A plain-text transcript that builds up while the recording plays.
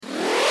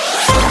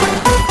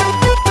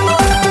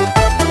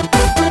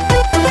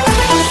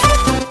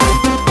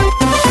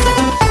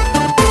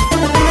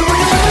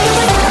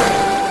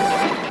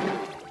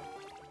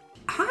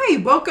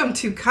welcome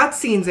to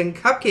Cutscenes and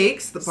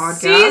Cupcakes, the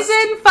podcast.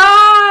 Season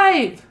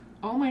 5!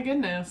 Oh my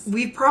goodness.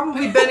 We've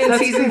probably been in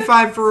Season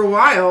 5 for a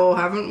while,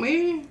 haven't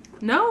we?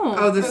 No.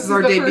 Oh, this is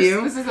our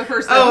debut? This is the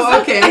first episode. Oh,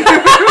 okay.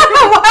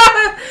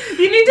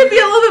 You need to be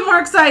a little bit more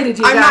excited,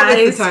 you guys. I'm not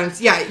with the times.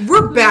 Yeah,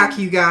 we're back,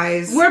 you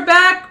guys. We're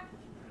back,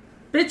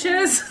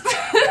 bitches.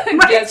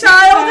 My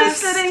child is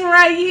sitting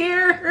right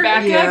here.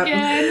 Back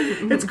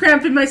again. It's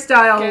cramping my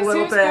style Guess a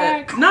little who's bit.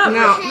 back? Not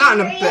in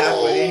a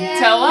bad way.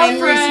 Tell a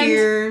Henry's friend.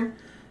 here.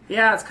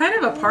 Yeah, it's kind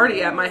of a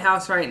party at my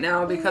house right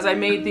now because I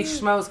made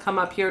these schmoes come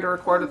up here to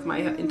record with my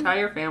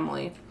entire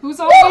family. Who's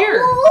all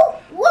here?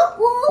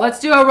 Let's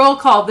do a roll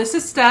call. This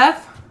is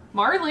Steph.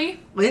 Marley.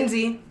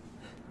 Lindsay.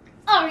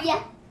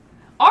 Aria.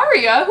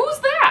 Aria? Who's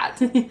that?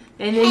 And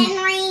then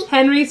Henry.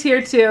 Henry's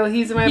here too.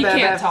 He's my He baby.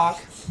 can't talk.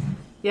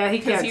 Yeah, he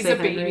Because can't he's say a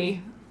Henry.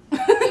 baby.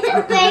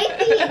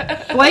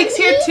 Baby. Blake's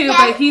here too,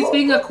 but he's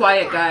being a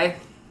quiet guy.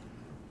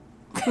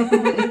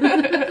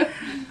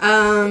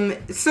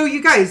 So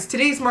you guys,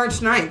 today's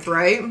March 9th,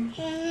 right?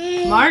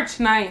 March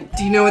 9th.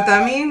 Do you know what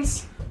that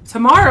means?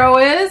 Tomorrow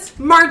is...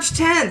 March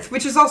 10th,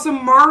 which is also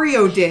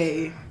Mario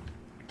Day.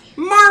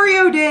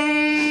 Mario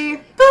Day!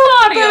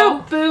 Mario.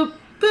 Boop, boop,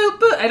 boop,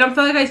 boop. I don't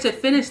feel like I should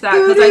finish that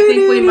because I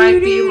think we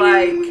might be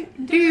like...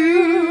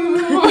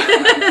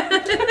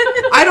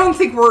 I don't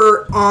think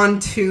we're on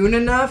tune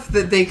enough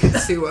that they could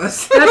sue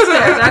us. That's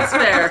fair, that's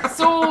fair.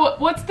 So,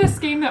 what's this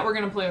game that we're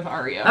going to play with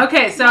Aria?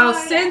 Okay, so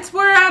since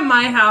we're at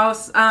my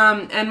house,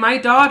 and my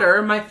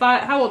daughter,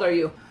 how old are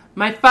you?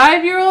 My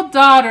 5-year-old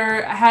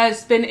daughter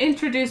has been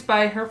introduced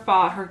by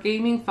her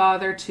gaming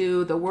father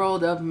to the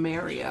world of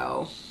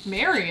Mario.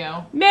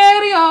 Mario.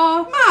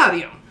 Mario!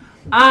 Mario.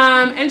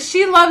 And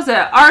she loves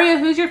it. Aria,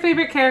 who's your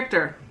favorite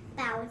character?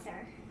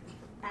 Bowser.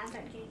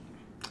 Bowser Jr.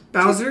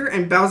 Bowser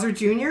and Bowser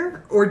Jr.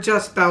 or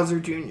just Bowser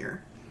Jr.?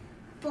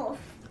 Both.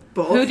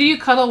 Both? Who do you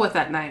cuddle with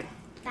at night?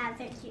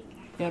 Bowser Jr.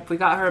 Yep, we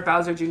got her a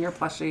Bowser Jr.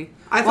 plushie.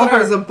 I thought it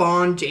was a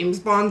James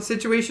Bond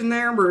situation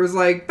there where it was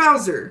like,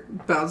 Bowser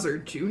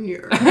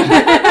Jr.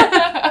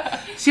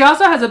 She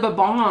also has a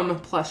Bomb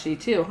plushie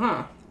too,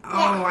 huh?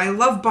 Oh, I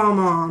love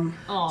Bomb.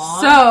 Aww.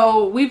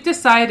 So, we've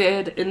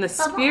decided, in the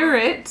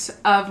spirit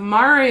of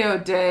Mario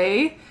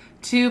Day,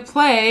 to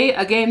play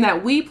a game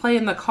that we play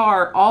in the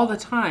car all the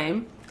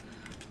time.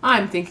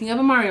 I'm thinking of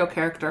a Mario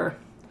character.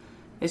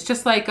 It's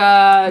just like,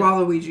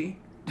 Waluigi.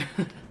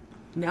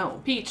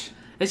 no. Peach.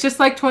 It's just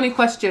like 20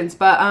 questions,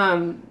 but,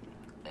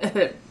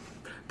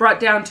 brought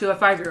down to a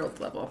 5-year-old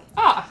level.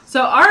 Ah.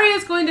 So, Aria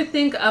is going to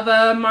think of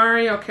a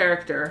Mario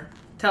character.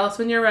 Tell us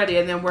when you're ready,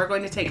 and then we're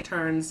going to take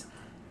turns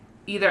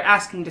either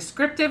asking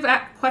descriptive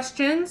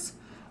questions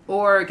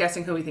or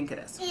guessing who we think it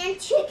is. And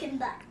chicken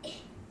butt.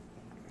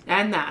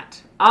 And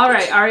that. All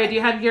right, Aria, do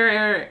you have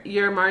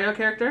your Mario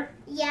character?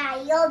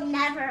 Yeah, you'll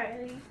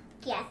never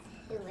guess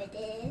who it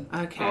is.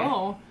 Okay.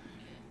 Oh.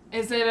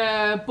 Is it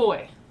a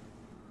boy?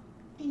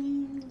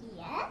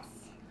 Yes.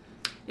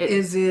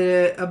 Is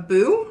it a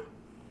Boo?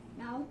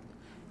 No.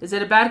 Is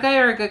it a bad guy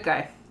or a good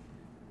guy?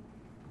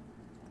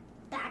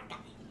 Bad guy.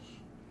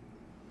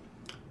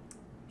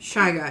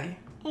 Shy Guy.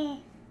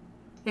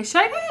 Is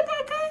Shy Guy a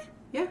bad guy?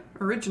 Yeah,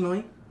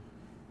 originally.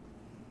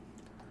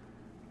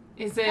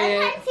 Is it...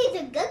 Sometimes he's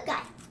a good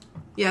guy.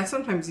 Yeah,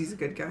 sometimes he's a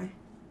good guy.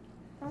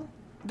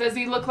 Does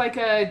he look like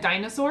a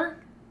dinosaur?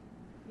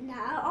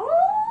 No.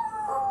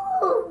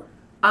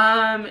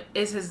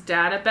 Is his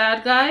dad a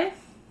bad guy?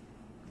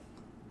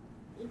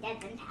 He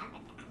doesn't have a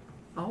dad.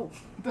 Oh,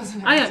 Doesn't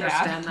have I a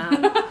understand dad.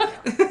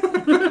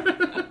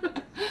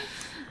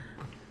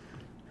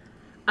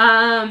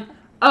 that.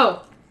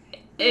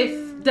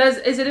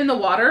 Is it in the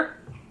water?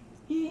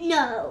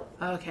 No.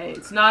 Okay,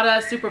 it's not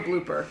a super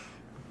blooper.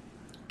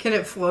 Can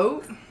it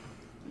float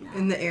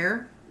in the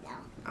air? No.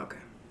 Okay.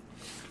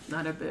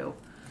 Not a boo.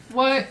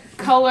 What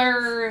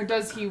color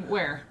does he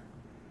wear?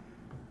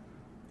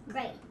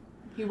 Great.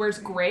 He wears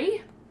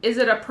gray? Is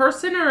it a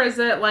person or is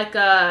it like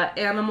a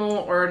animal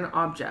or an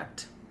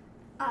object?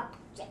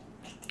 Object.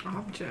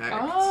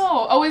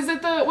 Oh, is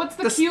it what's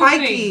the The cube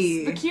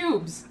spiky. things? The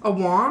cubes. A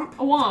Womp?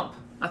 A womp.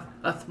 A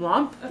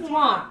thwomp? A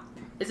thwomp.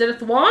 Is it a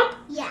thwomp?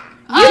 Yeah.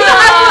 Yay!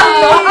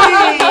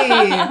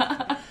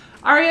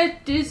 Aria,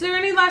 is there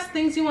any last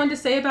things you wanted to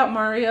say about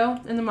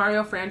Mario and the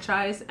Mario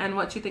franchise and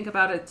what you think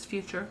about its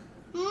future?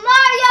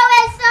 Mario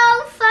is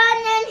so fun,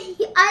 and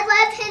I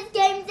love his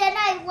games, and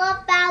I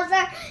love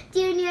Bowser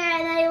Jr.,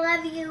 and I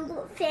love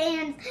you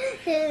fans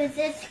who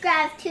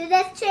subscribe to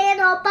this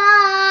channel.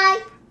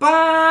 Bye!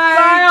 Bye!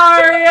 Bye,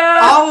 Aria!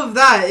 All of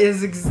that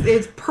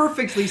it's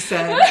perfectly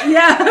said.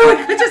 Yeah, we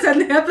could just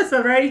end the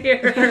episode right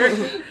here.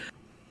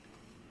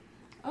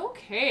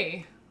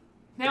 Okay.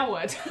 Now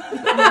what?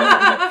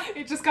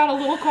 It just got a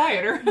little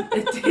quieter.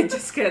 It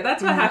just get.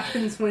 That's what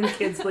happens when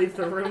kids leave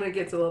the room. It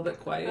gets a little bit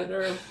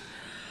quieter.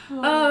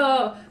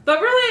 Oh, but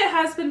really it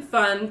has been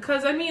fun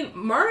because, I mean,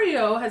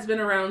 Mario has been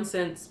around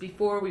since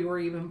before we were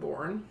even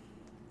born.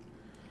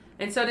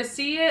 And so to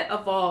see it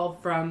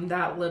evolve from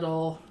that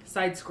little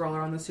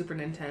side-scroller on the Super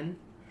Nintendo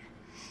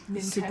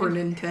Super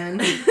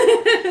Nintendo.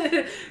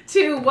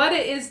 to what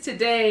it is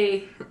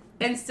today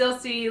and still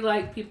see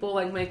like people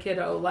like my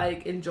kiddo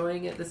like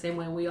enjoying it the same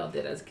way we all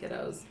did as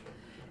kiddos.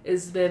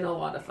 It's been a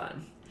lot of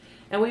fun.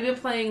 And we've been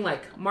playing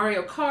like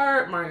Mario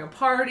Kart, Mario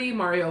Party,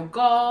 Mario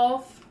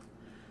Golf.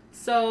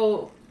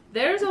 So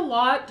there's a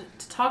lot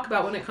to talk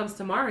about when it comes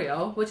to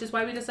Mario, which is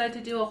why we decided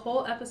to do a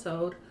whole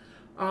episode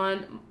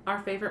on our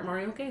favorite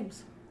Mario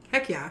games.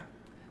 Heck yeah.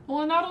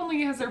 Well, and not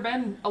only has there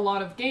been a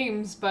lot of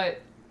games,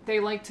 but they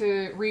like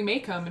to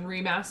remake them and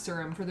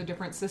remaster them for the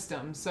different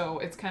systems. So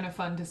it's kind of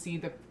fun to see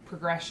the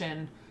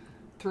progression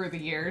through the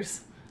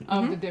years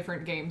of the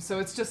different games. So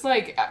it's just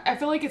like, I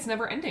feel like it's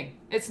never ending.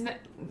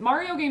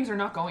 Mario games are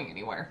not going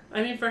anywhere.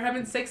 I mean, for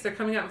heaven's sakes, they're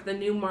coming out with the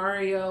new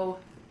Mario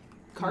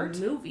Kart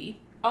movie.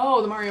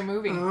 Oh, the Mario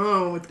movie.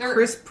 Oh, with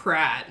Chris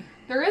Pratt.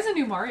 There is a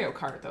new Mario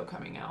Kart, though,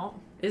 coming out.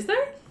 Is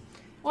there?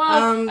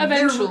 Well,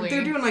 eventually.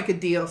 They're doing like a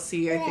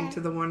DLC, I think,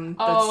 to the one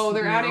that's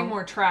they're adding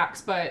more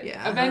tracks, but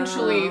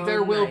eventually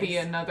there will be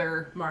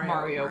another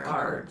Mario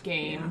Kart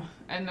game.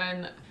 Yeah. And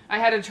then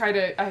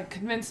I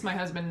convinced my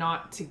husband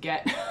not to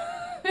get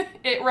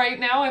it right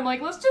now. I'm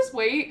like, let's just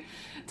wait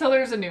till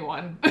there's a new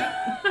one.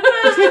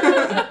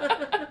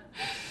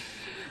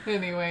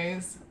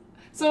 Anyways.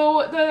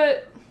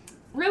 So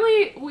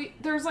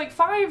there's like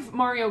 5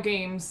 Mario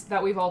games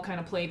that we've all kind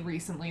of played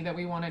recently that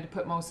we wanted to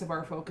put most of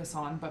our focus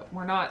on, but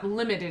we're not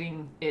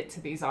limiting it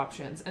to these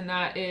options. And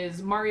that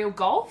is Mario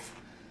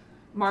Golf,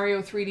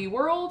 Mario 3D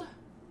World,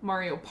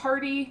 Mario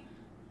Party,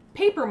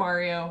 Paper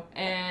Mario,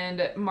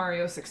 and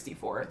Mario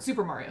 64.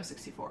 Super Mario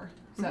 64.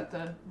 Is that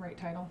the right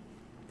title?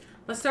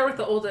 Let's start with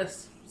the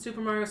oldest,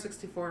 Super Mario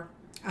 64.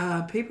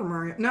 Paper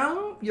Mario.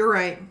 No, you're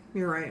right.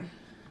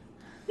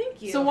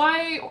 Thank you.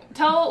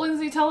 So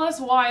Lindsay, tell us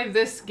why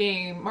this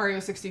game, Mario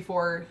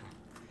 64,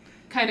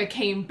 kind of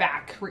came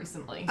back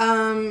recently.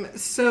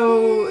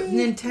 So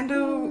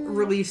Nintendo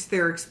released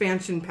their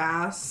expansion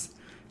pass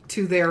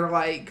to their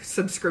like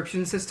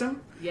subscription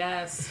system.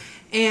 Yes.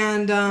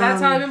 And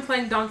that's how I've been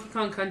playing Donkey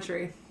Kong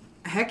Country.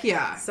 Heck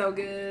yeah. So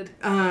good.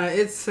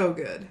 It's so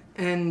good.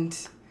 And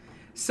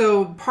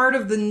so part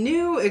of the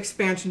new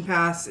expansion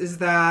pass is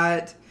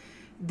that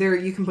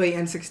you can play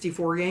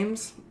N64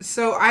 games.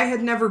 So I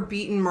had never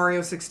beaten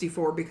Mario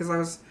 64 because I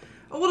was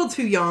a little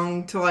too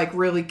young to like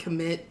really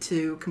commit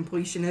to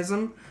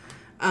completionism.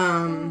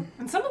 And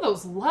some of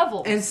those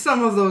levels.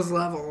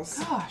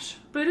 Gosh.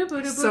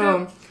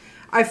 So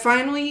I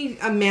finally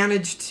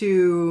managed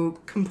to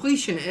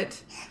completion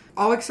it.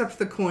 I'll accept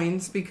the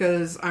coins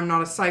because I'm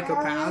not a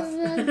psychopath.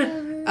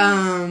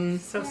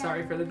 So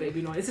sorry for the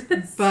baby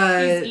noises.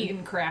 But he's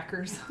eating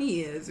crackers.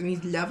 He is, and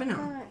he's loving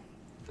them.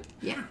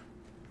 Yeah.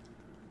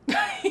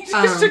 He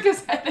just shook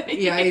his head.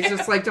 Yeah, he's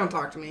just like, don't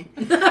talk to me.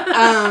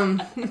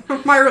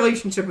 My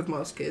relationship with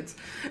most kids.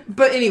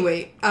 But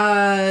anyway,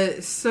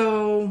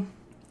 so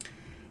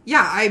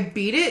yeah, I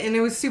beat it and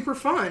it was super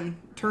fun.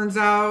 Turns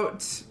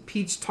out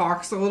Peach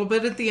talks a little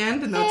bit at the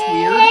end, and that's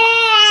weird.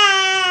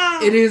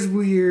 It is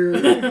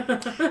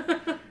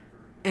weird.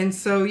 And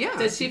so, yeah.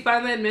 Did she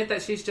finally admit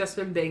that she's just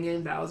been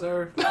banging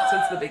Bowser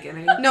since the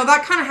beginning? No,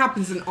 that kind of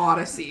happens in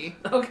Odyssey.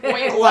 Okay.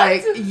 Wait,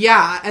 like,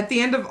 yeah, at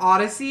the end of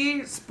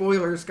Odyssey,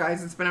 spoilers,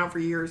 guys, it's been out for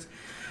years.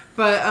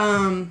 But,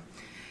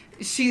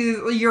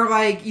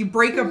 you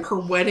break up her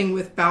wedding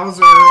with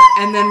Bowser,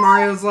 and then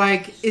Mario's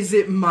like, is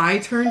it my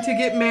turn to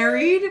get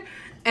married?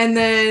 And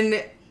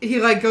then he,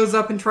 like, goes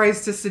up and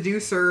tries to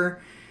seduce her.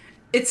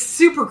 It's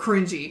super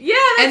cringy. Yeah,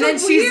 that's and then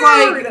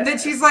weird.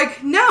 she's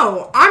like,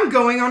 no, I'm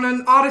going on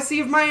an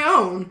odyssey of my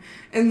own.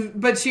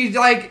 But she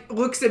like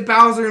looks at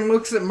Bowser and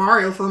looks at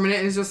Mario for a minute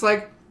and is just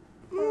like,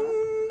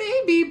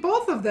 maybe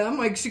both of them.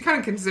 Like she kind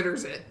of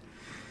considers it.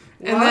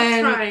 And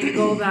love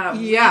triangle that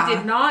we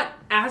did not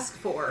ask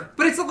for.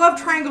 But it's a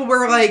love triangle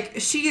where like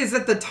she is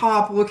at the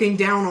top looking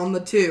down on the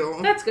two.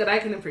 That's good. I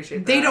can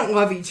appreciate that. They don't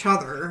love each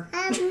other.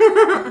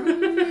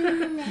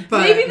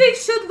 But maybe they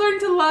should learn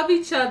to love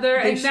each other,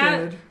 and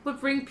that should. would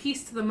bring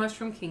peace to the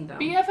Mushroom Kingdom.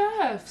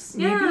 BFFs.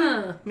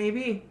 Yeah.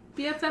 Maybe.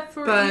 BFF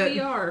for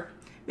EDR.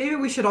 Maybe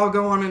we should all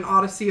go on an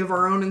odyssey of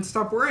our own and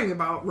stop worrying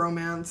about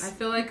romance. I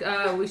feel like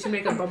we should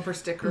make a bumper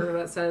sticker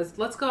that says,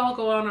 let's all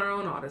go on our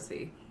own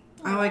odyssey.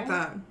 I like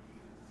that.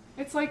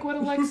 It's like what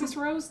Alexis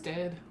Rose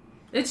did.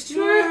 It's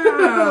true.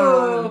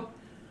 Yeah.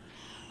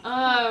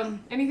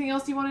 Anything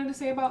else you wanted to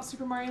say about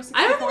Super Mario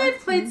 64? I don't think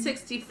I've played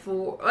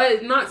 64.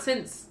 Not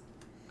since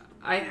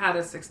I had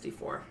a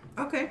 64.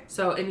 Okay.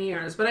 So in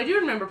years. But I do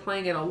remember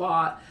playing it a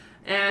lot.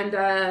 And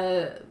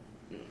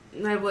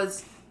I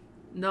was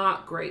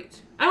not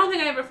great. I don't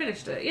think I ever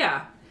finished it.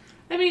 Yeah.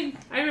 I mean,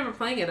 I remember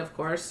playing it, of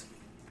course.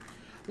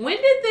 When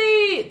did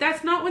they...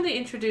 That's not when they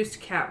introduced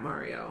Cat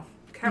Mario.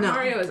 Cat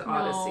Mario is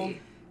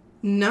Odyssey.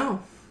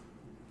 No.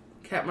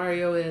 Cat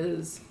Mario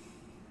is...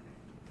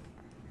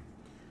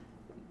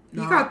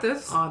 You got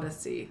this.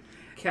 Odyssey.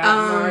 Cat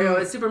Mario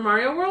is Super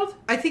Mario World?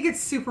 I think it's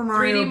Super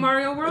Mario... 3D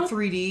Mario World?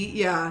 3D,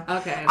 yeah.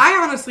 Okay. I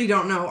honestly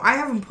don't know. I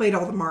haven't played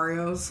all the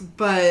Marios,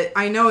 but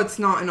I know it's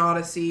not an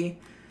Odyssey.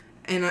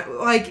 And,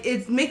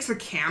 it makes a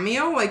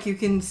cameo. Like, you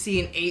can see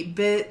an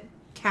 8-bit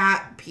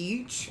cat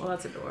Peach. Well,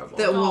 that's adorable.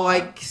 That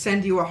will,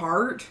 send you a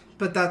heart.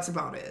 But that's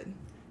about it.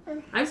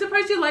 I'm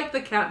surprised you like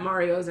the Cat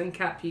Marios and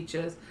Cat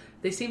Peaches.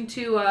 They seem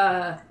too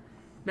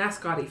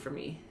mascot-y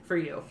for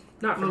you.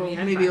 Not for me.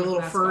 I'm Maybe fine a with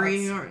little mascots.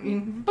 furry.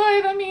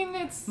 But I mean,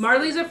 it's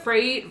Marley's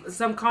afraid.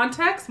 Some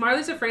context.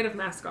 Marley's afraid of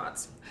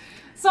mascots.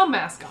 some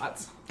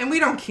mascots. And we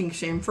don't kink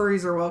shame.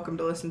 Furries are welcome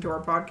to listen to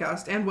our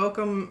podcast and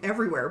welcome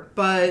everywhere.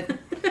 But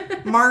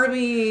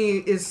Marley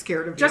is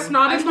scared of Just you.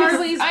 not in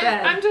Marley's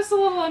bed. I'm just a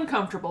little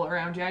uncomfortable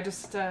around you. I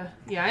just,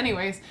 yeah.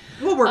 Anyways,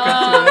 We'll work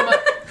up to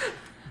it.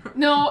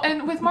 no,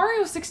 and with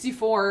Mario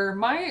 64,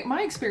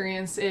 my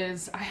experience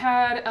is I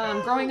had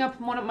growing up.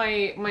 One of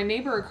my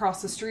neighbor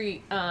across the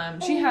street,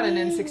 she had an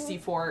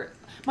N64.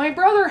 My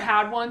brother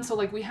had one, so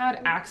like we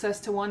had access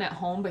to one at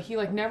home, but he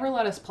like never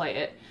let us play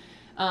it.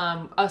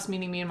 Us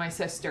meaning me and my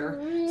sister.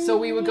 So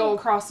we would go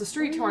across the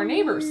street to our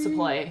neighbors to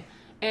play,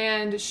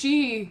 and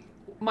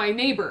my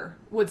neighbor,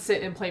 would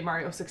sit and play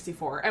Mario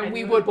 64, and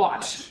we would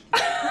watch.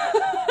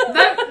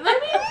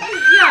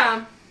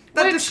 Yeah.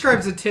 That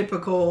describes a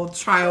typical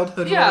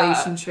childhood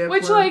relationship.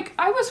 Which, where- like,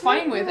 I was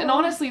fine with. And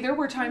honestly, there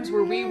were times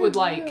where we would,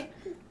 like,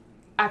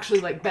 actually,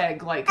 like,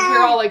 beg. Like, we were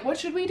all like, what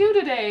should we do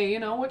today? You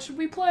know, what should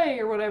we play?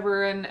 Or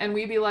whatever. And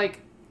we'd be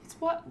like,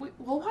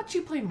 we'll watch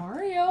you play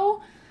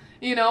Mario.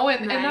 You know,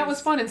 and that was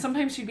fun. And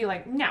sometimes she'd be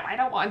like, no, I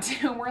don't want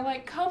to. And we're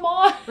like, come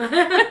on.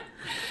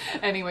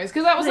 Anyways,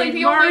 because that was, like,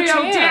 the only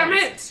chance. Damn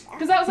it!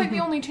 Because that was, like, the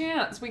only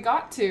chance we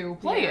got to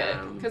play it.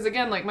 Yeah. Because,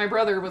 again, like, my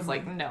brother was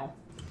like, no.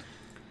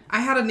 I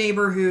had a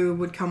neighbor who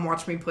would come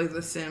watch me play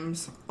The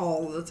Sims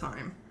all the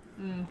time.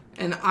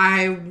 And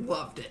I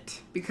loved it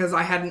because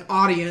I had an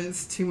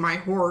audience to my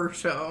horror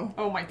show.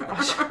 Oh, my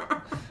gosh.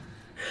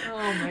 Oh,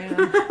 man.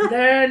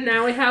 There,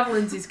 now we have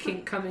Lindsay's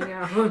kink coming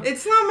out.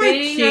 It's not my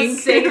Being a kink.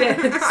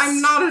 sadist. I'm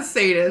not a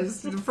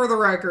sadist. For the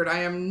record,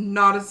 I am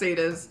not a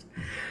sadist.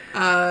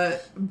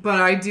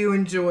 But I do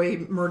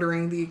enjoy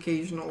murdering the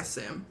occasional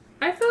sim.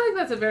 I feel like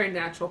that's a very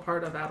natural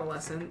part of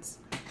adolescence.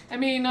 I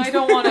mean, I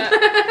don't want to.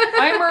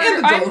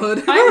 And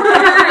adulthood.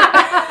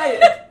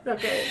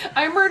 Okay.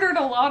 I murdered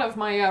a lot of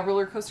my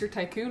Roller Coaster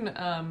Tycoon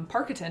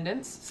park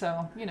attendants,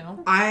 so, you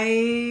know.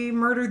 I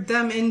murdered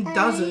them in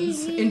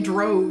dozens, in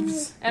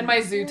droves. And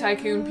my Zoo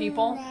Tycoon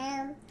people.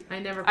 I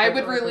never I played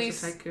would Roller Coaster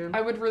release Tycoon.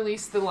 I would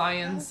release the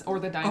lions or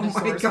the Oh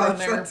dinosaurs my from gosh,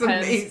 their that's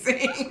pens,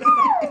 amazing.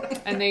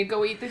 and they'd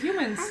go eat the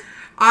humans.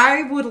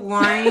 I would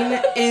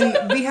line in.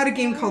 We had a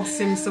game called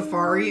Sim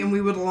Safari, and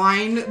we would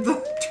line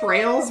the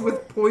trails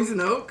with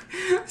poison oak,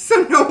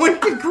 so no one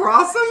could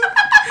cross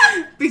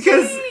them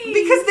because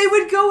they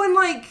would go and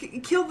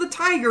like kill the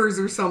tigers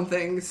or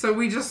something. So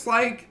we just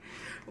like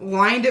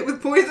lined it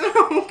with poison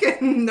oak,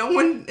 and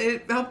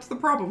it helped the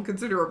problem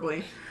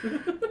considerably.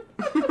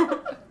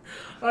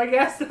 I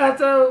guess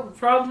that's a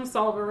problem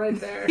solver right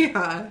there.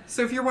 Yeah.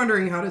 So if you're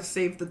wondering how to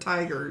save the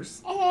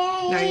tigers,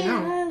 now you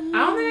know.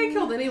 I don't think I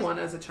killed anyone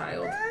as a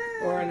child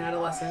or an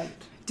adolescent.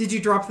 Did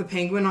you drop the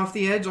penguin off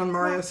the edge on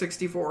Mario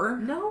 64?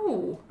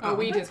 No. Oh,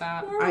 we did that's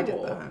that. horrible. I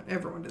did that.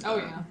 Everyone did that. Oh,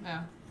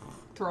 yeah.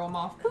 Throw them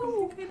off. I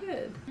don't think I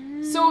did.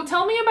 So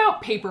tell me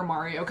about Paper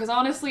Mario, because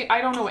honestly, I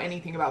don't know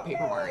anything about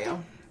Paper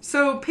Mario.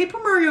 So Paper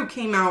Mario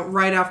came out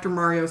right after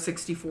Mario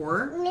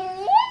 64.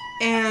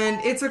 And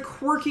it's a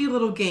quirky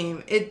little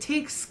game. It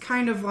takes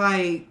kind of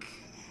like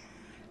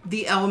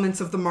the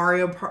elements of the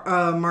Mario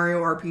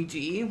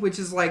RPG, which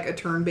is like a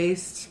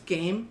turn-based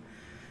game.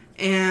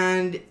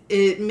 And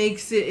it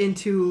makes it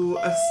into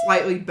a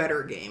slightly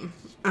better game.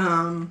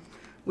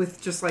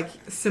 With just like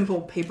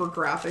simple paper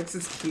graphics.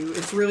 It's cute.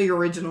 It's really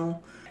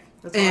original.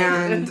 That's all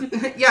I did.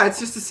 And yeah, it's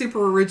just a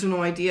super original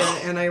idea.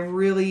 And I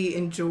really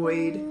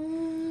enjoyed...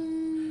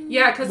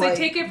 Yeah, because Like-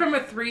 they take it from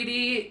a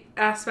 3D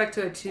aspect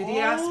to a 2D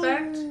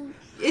aspect.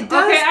 It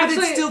does, Okay, but actually-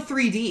 it's still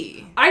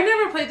 3D. I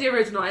never played the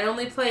original. I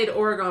only played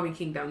Origami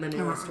Kingdom, the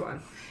newest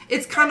one.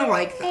 It's kind of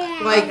like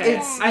that. Like, Okay.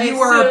 it's... I You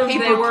are a assumed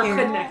paper they were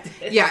character.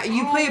 connected. Yeah,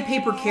 you play a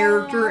paper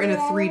character in a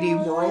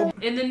 3D world.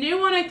 In the new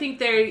one, I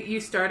think you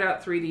start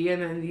out 3D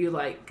and then you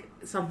like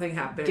something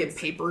happens. Get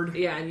papered.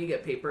 Yeah, and you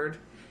get papered.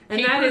 And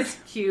Papered? that is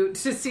cute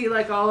to see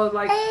like all of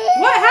like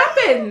what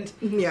happened.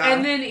 Yeah.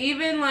 And then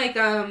even like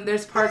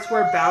there's parts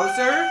where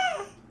Bowser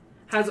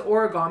has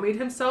origamied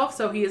himself,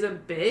 so he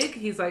isn't big,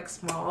 he's like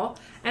small.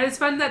 And it's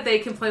fun that they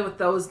can play with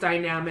those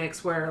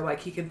dynamics where like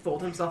he can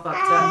fold himself up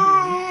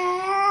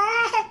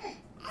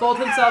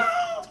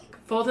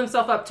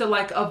to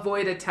like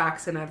avoid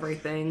attacks and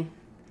everything.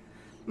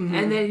 Mm-hmm.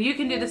 And then you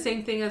can do the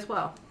same thing as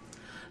well.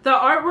 The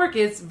artwork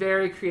is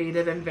very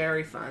creative and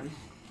very fun.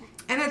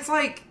 And it's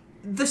like,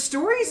 the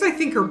stories I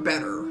think are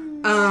better.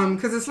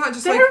 Because it's not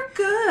just They're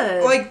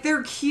good. like,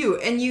 they're cute.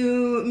 And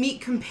you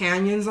meet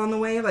companions on the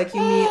way. Like,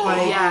 you meet,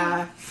 like,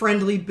 Yeah.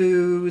 friendly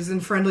Boos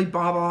and friendly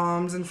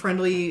Bob-Ombs and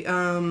friendly,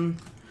 like,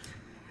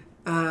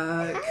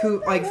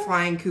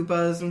 flying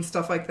Koopas and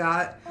stuff like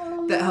that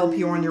help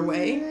you on your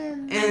way.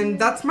 And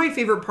that's my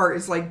favorite part,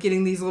 is, like,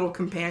 getting these little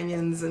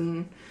companions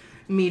and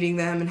meeting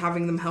them and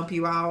having them help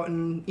you out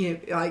and, you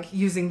know, like,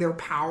 using their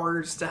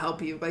powers to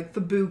help you. Like,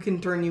 the Boo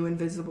can turn you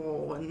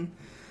invisible and...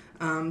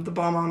 The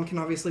bomb can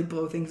obviously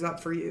blow things up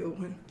for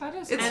you. That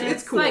is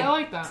It's cool. Like I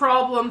like that.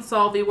 problem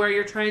solving where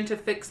you're trying to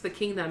fix the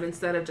kingdom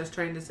instead of just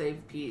trying to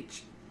save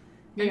Peach.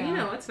 And Yeah. you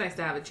know, it's nice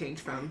to have a change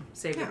from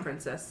save the Yeah.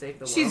 princess, save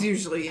the world. She's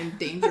usually in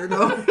danger,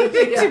 though, Yeah,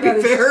 to that be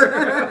is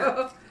fair.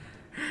 true.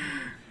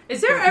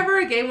 Is there ever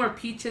a game where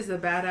Peach is a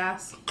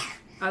badass?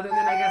 Other than,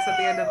 I guess, at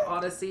the end of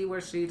Odyssey,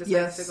 where she decides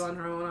Yes. to go on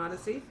her own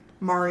Odyssey?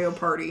 Mario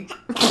Party.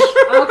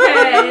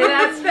 Okay,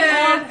 that's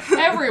fair.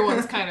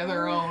 Everyone's kind of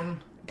their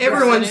own.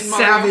 Everyone's person in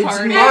Mario savage.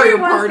 Party. Mario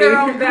Everyone's Party. their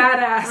own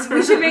badass.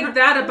 We should make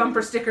that a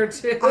bumper sticker,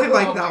 too. I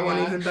like Oh that my one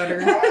God. even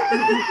better.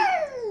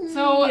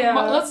 So Yeah.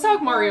 let's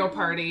talk Mario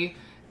Party.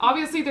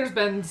 Obviously, there's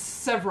been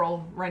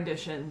several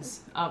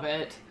renditions of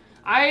it.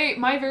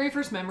 My very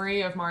first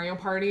memory of Mario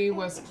Party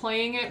was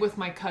playing it with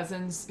my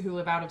cousins who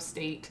live out of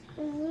state,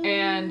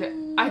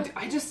 and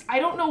I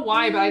don't know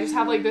why, but I just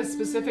have like this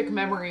specific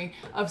memory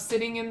of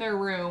sitting in their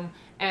room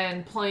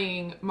and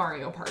playing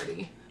Mario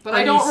Party. But Are I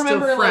you don't still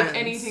remember like friends?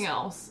 anything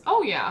else.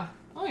 Oh yeah.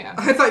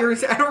 I thought you were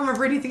saying, I don't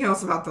remember anything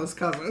else about those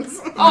cousins.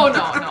 Oh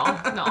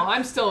no!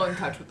 I'm still in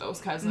touch with those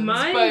cousins.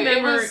 My but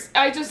memory-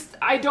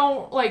 I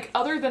don't like.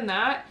 Other than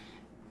that,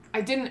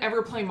 I didn't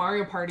ever play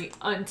Mario Party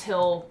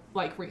until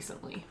like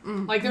recently.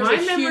 Like there's My a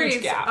huge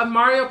memories gap. of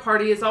Mario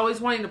Party is always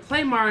wanting to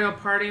play Mario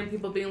Party and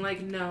people being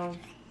like, no,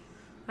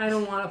 I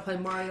don't want to play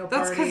Mario Party.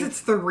 That's because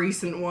it's the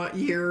recent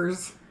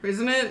years,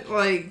 isn't it?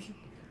 Like,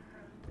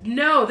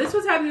 No, this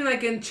was happening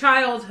like in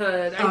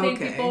childhood. I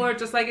think Okay. people are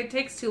just like, it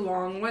takes too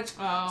long, which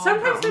Oh.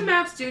 sometimes the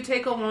maps do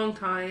take a long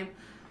time,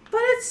 but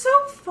it's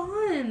so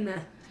fun.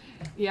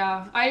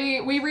 Yeah,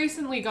 we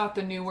recently got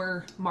the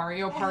newer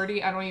Mario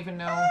Party. I don't even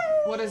know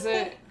what is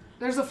it.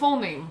 There's a full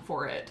name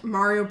for it.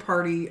 Mario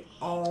Party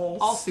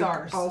All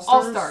Stars. All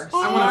All Stars. Stars. I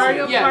wanna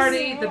Mario say- Yes.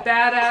 Party, the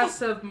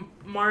badass of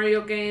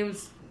Mario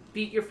games,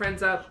 beat your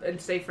friends up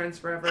and stay friends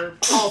forever.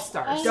 All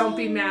Stars. Don't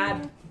be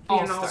mad. Be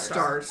All an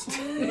all-star. Stars.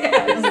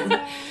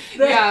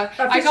 Yeah,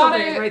 I official got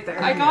name it. right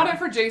there. I got it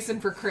for Jason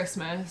for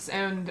Christmas,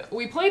 and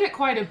we played it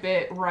quite a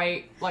bit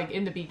right like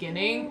in the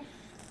beginning,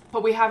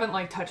 but we haven't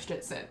like touched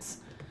it since.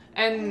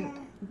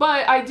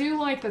 But I do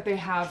like that they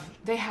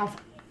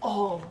have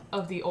all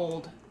of the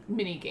old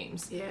mini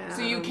games. Yeah.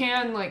 So you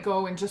can like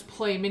go and just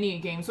play mini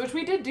games, which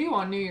we did do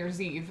on New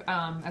Year's Eve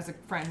as a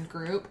friend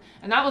group,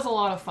 and that was a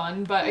lot of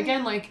fun. But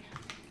again, like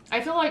I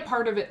feel like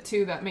part of it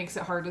too that makes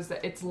it hard is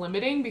that it's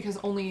limiting because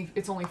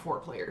it's only 4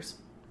 players.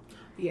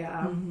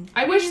 Yeah.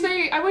 I wish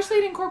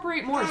they'd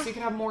incorporate more so you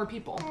could have more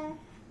people.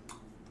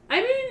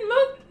 I mean,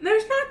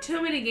 there's not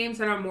too many games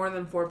that are more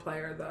than 4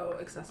 player though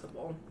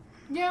accessible.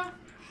 Yeah.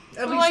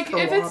 At But least like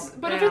co-op. if it's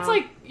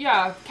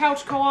Yeah. like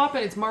couch co-op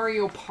and it's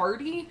Mario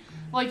Party,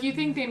 like you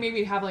think they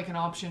maybe have like an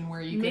option where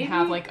you Maybe. can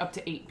have like up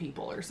to 8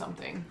 people or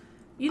something.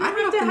 You I don't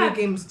don't know have if to the new have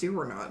games do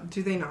or not.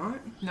 Do they not?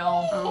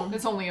 No,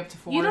 it's only up to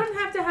 4. You don't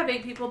have to have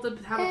 8 people to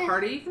have a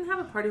party. You can have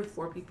a party with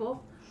 4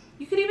 people.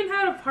 You could even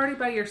have a party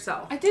by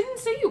yourself. I didn't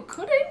say you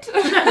couldn't.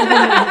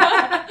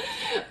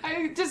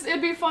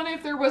 It'd be fun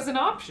if there was an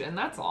option,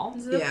 that's all.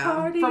 There's a Yeah.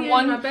 party From in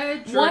 1 my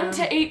bedroom 1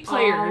 to 8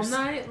 players.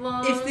 all night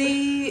long. If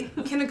they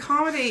can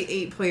accommodate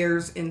 8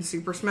 players in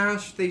Super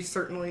Smash, they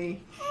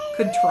certainly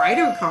could try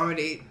to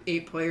accommodate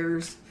 8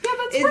 players. Yeah,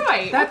 that's It-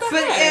 right. that's-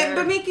 What the But heck?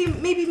 but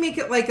maybe make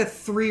it like a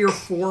 3 or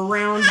 4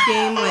 round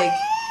game, like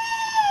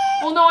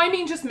Well, no, I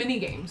mean just mini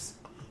games.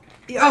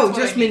 just what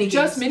I mean. mini games.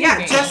 Just mini yeah,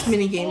 games. just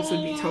mini games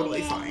would be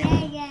totally fine.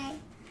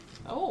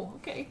 Oh,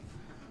 okay.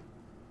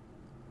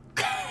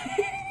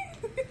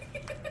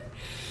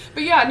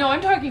 But yeah, no,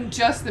 I'm talking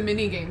just the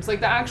mini games, like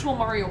the actual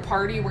Mario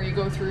Party where you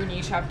go through and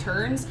each have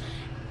turns.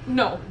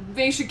 No,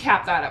 they should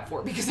cap that at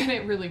 4 because then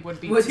it really would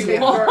be Would too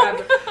take long.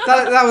 forever.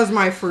 That was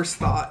my first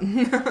thought.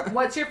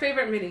 What's your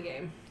favorite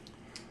minigame?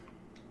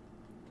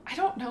 I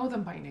don't know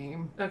them by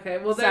name, Okay,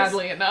 well, there's...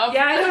 sadly enough.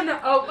 Yeah, I don't know.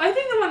 Oh, I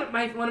think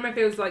one of my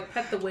favorites is like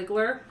Pet the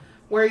Wiggler,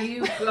 where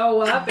you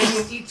go up and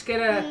you each get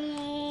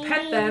a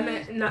pet them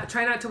and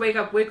try not to wake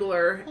up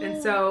Wiggler,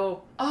 and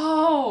so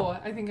Oh,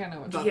 I think I know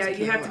what yeah, you're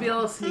you have to be a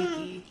little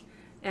sneaky,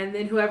 and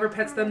then whoever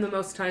pets them the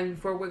most time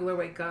before Wiggler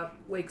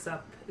wakes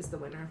up is the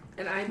winner,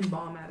 and I'm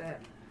bomb at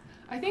it.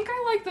 I think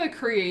I like the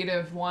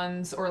creative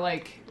ones, or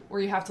like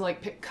where you have to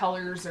like pick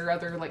colors or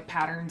other like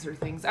patterns or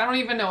things. I don't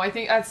even know. I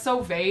think that's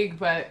so vague,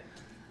 but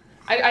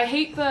I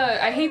hate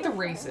the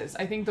races.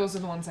 I think those are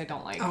the ones I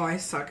don't like. Oh, I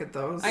suck at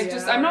those.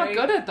 I'm not right?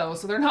 good at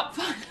those, so they're not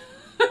fun.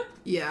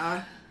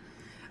 Yeah.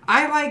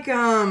 I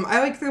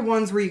like the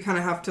ones where you kind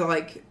of have to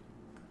like,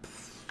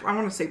 I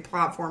want to say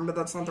platform, but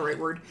that's not the right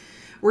word.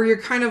 Where you're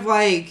kind of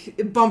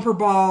like bumper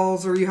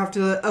balls, or you have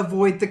to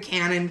avoid the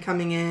cannon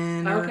coming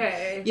in. Or,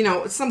 Okay. you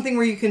know, something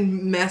where you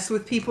can mess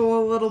with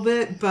people a little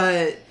bit,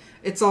 but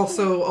it's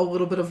also a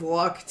little bit of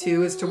luck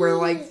too, as to where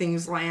like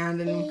things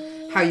land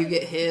and how you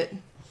get hit.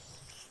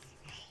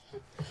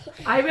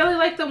 I really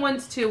like the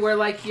ones too where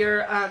like you're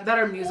that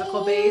are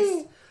musical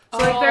based. So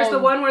like there's the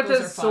Oh, one where those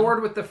the are fun.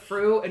 sword with the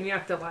fruit and you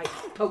have to like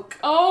poke.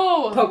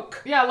 Oh,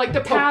 Poke. Yeah, like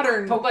the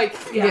pattern. Poke. Like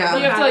Yeah.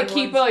 you have to like pattern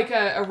keep ones. like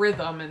a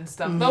rhythm and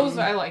stuff. Those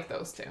I like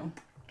those too.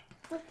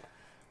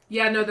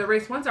 Yeah, no, the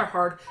race ones are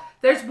hard.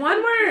 There's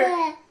one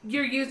where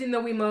you're using the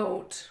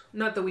Wiimote.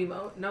 Not the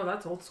Wiimote. No,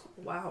 that's old school.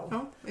 Wow.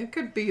 Oh, it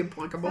could be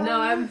applicable. No,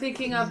 I'm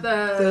thinking of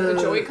the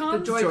Joy-Con?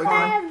 The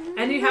Joy-Con.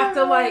 And you have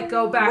to like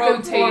go back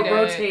and forth,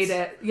 rotate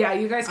it. Yeah,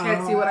 you guys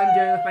can't see what I'm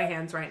doing with my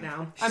hands right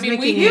now.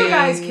 You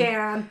guys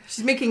can.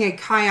 She's making a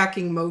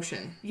kayaking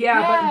motion.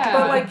 Yeah.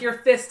 But like your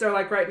fists are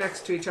like right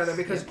next to each other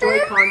because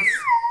Joy-Cons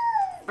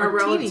are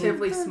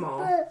relatively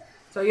small.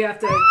 So you have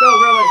to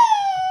go really.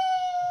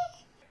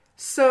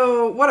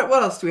 So what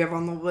else do we have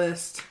on the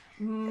list?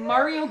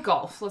 Mario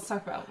Golf. Let's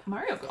talk about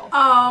Mario Golf.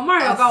 Oh,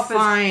 Mario Golf is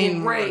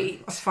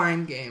great. A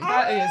fine game.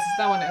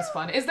 That one is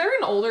fun. Is there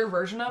an older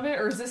version of it,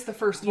 or is this the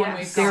first one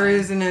we've got? There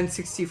is an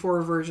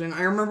N64 version.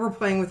 I remember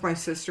playing with my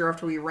sister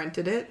after we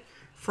rented it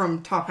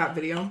from Top Hat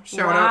Video.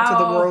 Shout out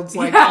to the world's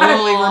only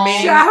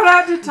remaining. Shout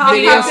out to Top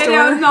Hat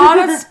Video.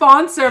 Not a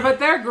sponsor, but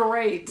they're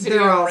great.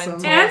 They're awesome.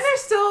 And they're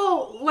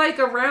still like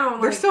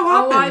around. They're still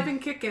hopping. Alive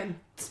and kicking.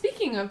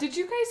 Speaking of, did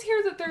you guys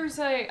hear that there's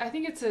I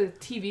think it's a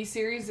TV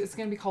series, it's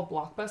going to be called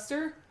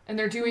Blockbuster, and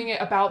they're doing it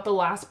about the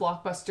last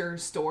Blockbuster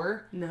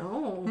store?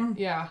 No.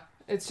 Yeah,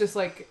 it's just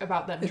like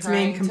about them its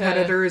trying main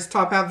competitor is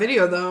Top Hat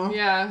Video, though.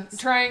 Yeah,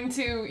 trying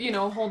to,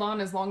 hold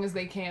on as long as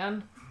they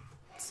can.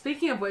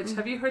 Speaking of which,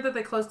 have you heard that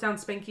they closed down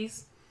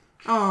Spanky's?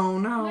 Oh,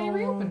 no. They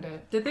reopened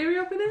it. Did they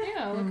reopen it?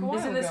 Yeah, like a while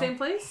Is it in ago. the same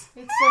place?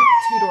 It's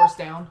like 2 doors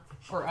down,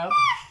 or up.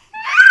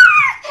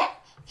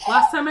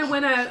 Last time I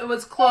went, it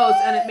was closed,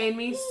 and it made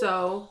me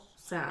so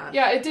sad.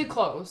 Yeah, it did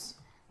close,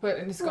 but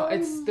it's gone.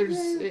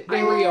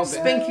 They reopened.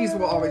 Spanky's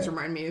will always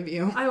remind me of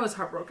you. I was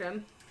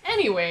heartbroken.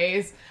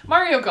 Anyways,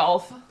 Mario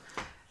Golf.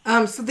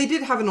 So they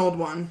did have an old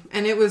one,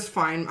 and it was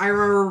fine. I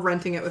remember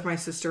renting it with my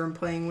sister and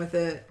playing with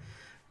it,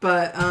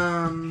 but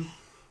the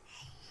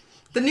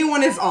new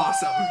one is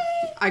awesome.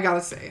 I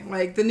gotta say,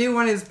 like, the new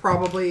one is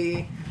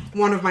probably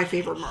one of my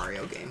favorite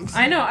Mario games.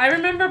 I know. I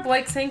remember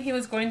Blake saying he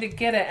was going to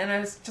get it, and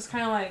I was just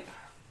kind of like,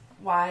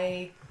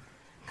 why?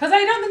 Because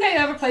I don't think I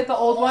ever played the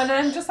old one,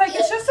 and I'm just like,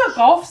 it's just a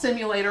golf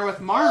simulator with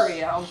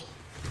Mario.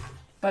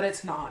 But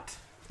it's not.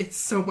 It's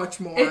so much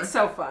more. It's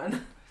so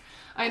fun.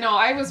 I know,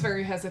 I was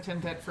very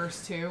hesitant at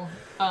first too.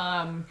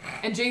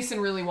 And Jason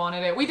really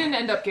wanted it. We didn't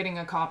end up getting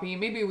a copy.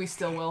 Maybe we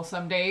still will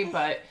someday,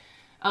 but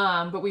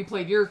we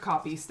played your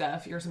copy,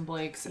 Steph, yours and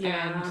Blake's.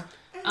 Yeah.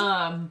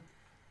 And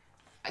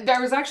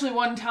there was actually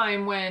one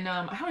time when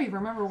I don't even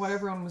remember what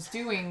everyone was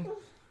doing.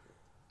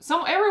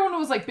 Everyone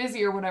was like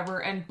busy or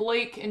whatever, and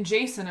Blake and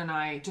Jason and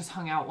I just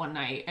hung out one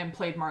night and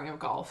played Mario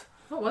Golf.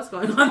 What was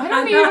going on? I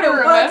don't even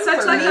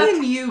remember. Me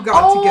and you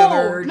got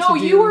together. No,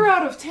 you were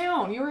out of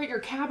town. You were at your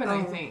cabin,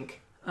 I think.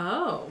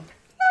 Oh.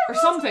 Or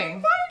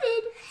something.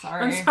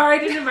 Sorry. I'm sorry I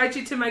didn't invite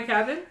you to my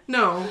cabin.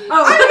 No.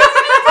 Oh.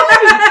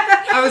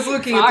 I was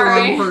looking at the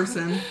wrong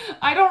person.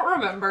 I don't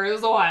remember. It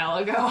was a while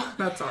ago.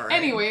 That's alright.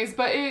 Anyways,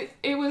 but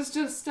it was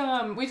just,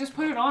 we just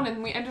put it on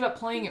and we ended up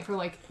playing it for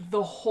like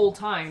the whole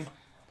time.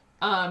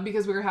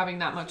 Because we were having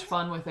that much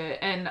fun with it.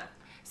 And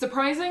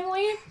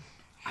surprisingly,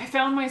 I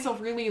found myself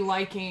really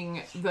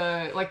liking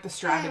the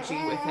strategy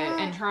with it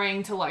and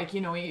trying to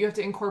you have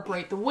to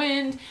incorporate the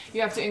wind,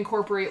 you have to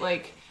incorporate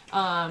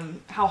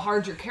how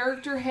hard your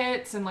character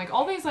hits, and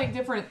all these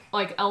different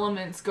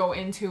elements go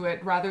into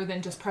it rather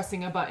than just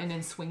pressing a button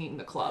and swinging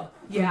the club.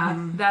 Yeah,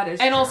 that is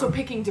And true. also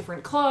picking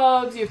different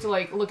clubs, you have to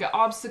look at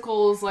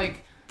obstacles,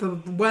 the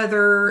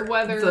weather,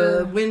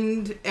 the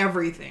wind,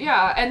 everything.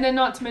 Yeah, and then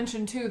not to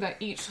mention too that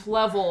each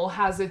level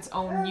has its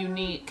own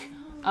unique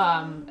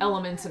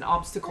elements and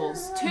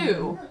obstacles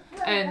too,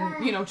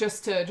 and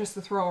just to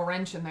throw a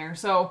wrench in there.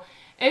 So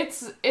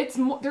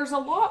there's a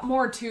lot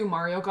more to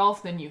Mario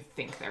Golf than you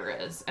think there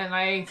is, and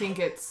I think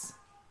it's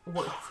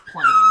worth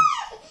playing.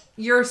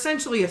 You're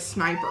essentially a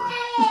sniper,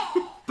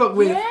 but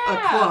with a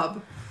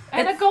club.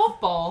 And a golf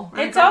ball.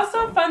 It's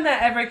also fun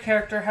that every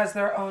character has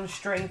their own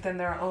strength and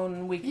their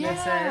own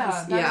weaknesses.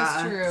 Yeah,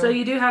 that is true. So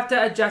you do have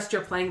to adjust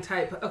your playing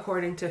type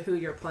according to who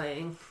you're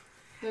playing.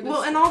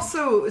 Well, and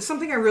also,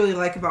 something I really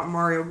like about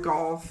Mario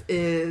Golf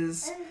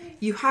is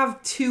you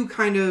have two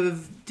kind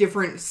of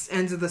different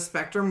ends of the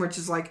spectrum, which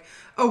is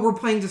we're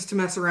playing just to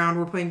mess around,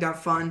 we're playing to have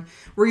fun,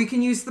 where you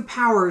can use the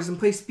powers and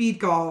play speed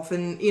golf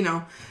and,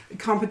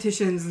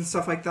 competitions and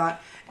stuff like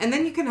that. And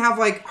then you can have,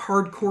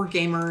 hardcore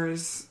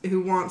gamers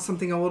who want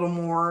something a little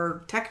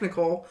more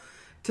technical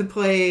to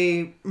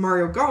play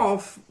Mario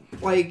Golf,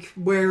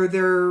 where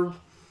they're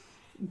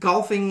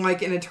golfing,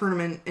 in a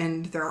tournament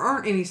and there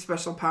aren't any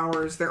special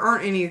powers, there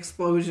aren't any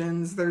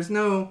explosions, there's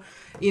no,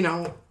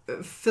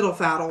 fiddle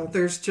faddle,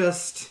 there's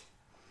just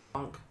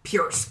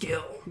pure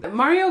skill.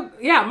 Mario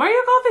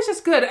Golf is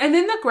just good. And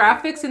then the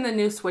graphics in the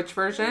new Switch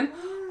version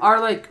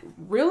are,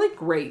 really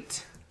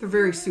great. They're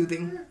very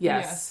soothing.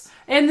 Yes.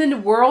 And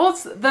then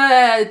Worlds,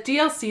 the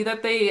DLC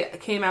that they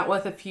came out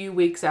with a few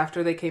weeks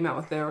after they came out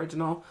with the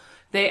original,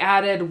 they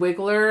added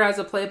Wiggler as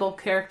a playable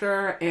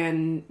character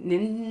and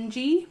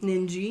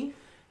Ninja.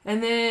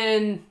 And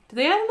then, did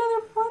they add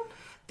another one?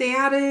 They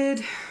added,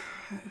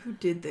 who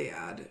did they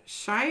add?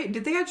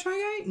 Did they add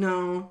Shy Guy?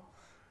 No,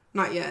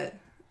 not yet.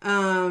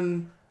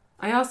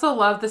 I also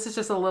love, this is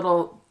just a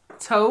little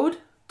Toad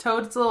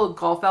Toad's little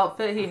golf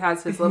outfit. He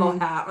has his little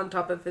hat on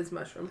top of his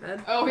mushroom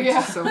head. Oh, Which yeah.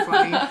 is so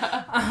funny.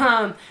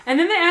 And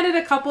then they added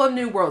a couple of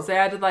new worlds. They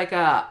added like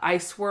a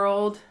ice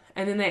world,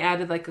 and then they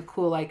added like a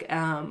cool like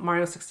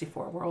Mario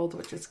 64 world,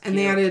 which is cute. And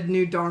they added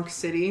New Donk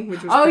City,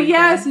 which was Oh pretty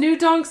yes, cool. New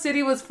Donk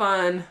City was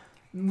fun.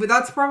 But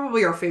that's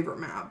probably our favorite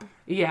map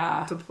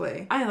Yeah. to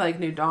play. I like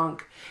New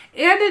Donk.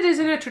 And it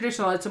isn't a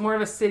traditional, it's more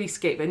of a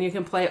cityscape, and you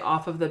can play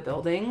off of the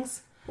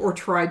buildings. Or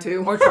try to.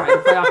 Or try to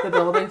play off the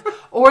buildings.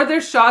 Or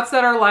there's shots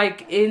that are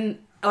like in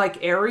like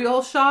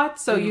aerial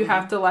shots, so you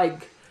have to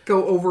like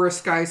go over a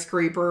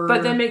skyscraper.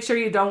 but then make sure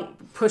you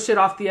don't push it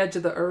off the edge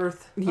of the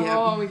earth. Yeah.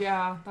 Oh,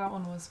 yeah. That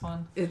one was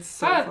fun. It's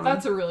so fun.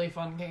 That's a really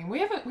fun game. We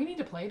need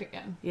to play it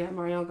again. Yeah,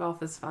 Mario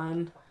Golf is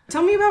fun.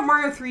 Tell me about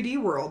Mario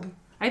 3D World.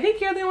 I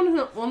think you're the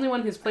only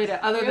one who's played it,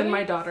 other than Really?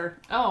 my daughter.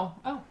 Oh.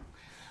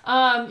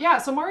 Yeah,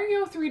 so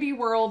Mario 3D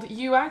World,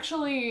 you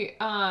actually,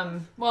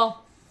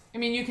 well, I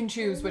mean, you can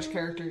choose which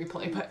character you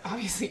play, but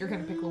obviously you're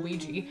going to pick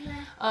Luigi.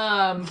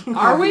 Are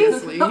we?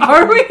 Obviously.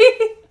 Are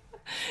we?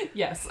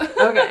 Yes.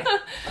 Okay.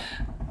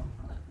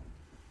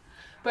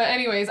 But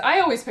anyways, I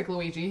always pick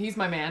Luigi. He's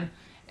my man.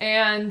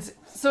 And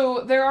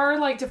so there are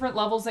like different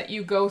levels that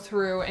you go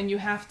through, and you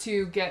have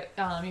to get,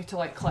 you have to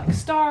like collect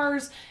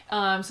stars,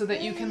 so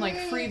that you can like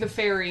free the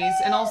fairies.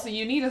 And also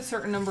you need a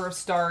certain number of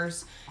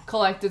stars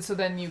collected, so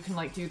then you can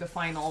like do the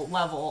final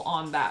level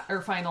on that,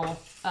 or final,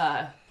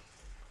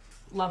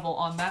 level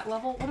on that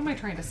level. What am I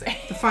trying to say?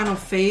 The final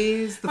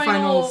phase, the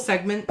final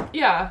segment.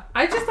 Yeah.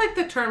 I just like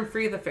the term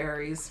 "free the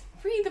fairies."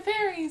 Free the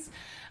fairies.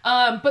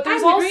 But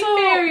there's I'm the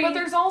green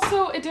fairy.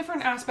 also a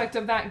different aspect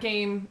of that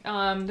game.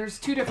 There's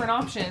two different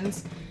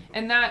options,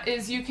 and that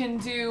is you can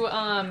do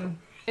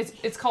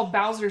it's called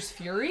Bowser's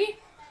Fury,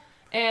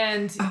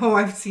 and Oh,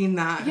 I've seen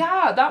that.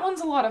 yeah, that one's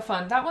a lot of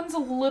fun. That one's a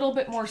little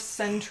bit more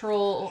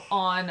central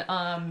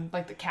on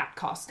like the cat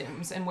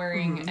costumes and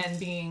wearing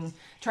and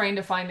trying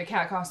to find the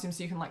cat costumes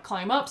so you can like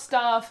climb up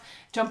stuff,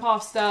 jump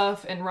off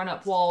stuff, and run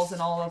up walls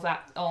and all of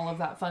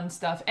that fun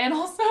stuff. And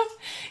also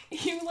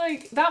you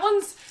like that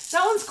one's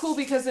cool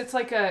because it's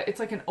like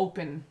an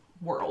open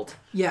world.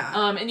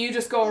 Yeah. And you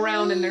just go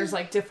around and there's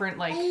like different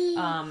like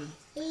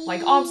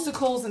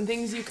obstacles and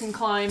things you can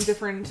climb,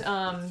 different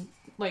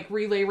like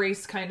relay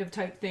race kind of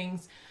type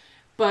things.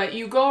 But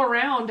you go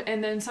around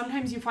and then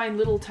sometimes you find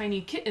little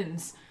tiny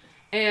kittens.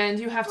 And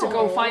you have to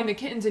go find the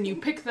kittens and you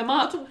pick them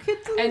up. Little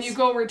kittens. And you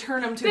go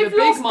return them to They've the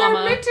big lost mama.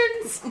 their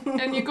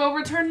mittens. And you go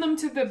return them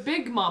to the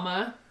big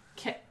mama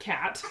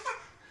cat.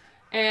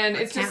 And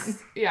it's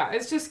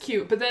just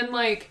cute. But then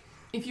like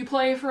if you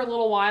play for a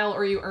little while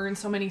or you earn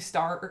so many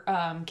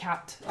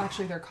cat,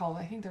 actually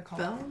I think they're called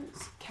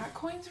Bells? cat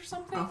coins or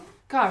something. Oh.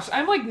 Gosh,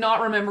 I'm like not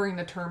remembering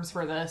the terms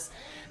for this.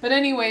 But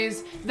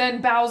anyways,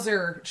 then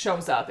Bowser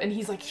shows up and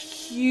he's like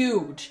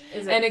huge.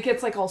 And it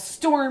gets like all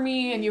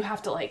stormy and you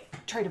have to like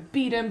try to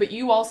beat him, but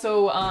you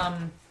also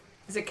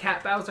Is it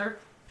Cat Bowser?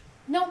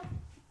 no.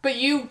 But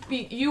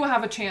you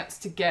have a chance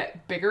to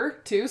get bigger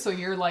too, so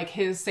you're like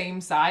his same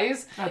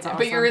size. That's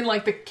But you're awesome. in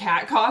like the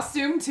cat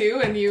costume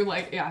too, and you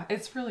like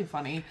it's really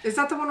funny. Is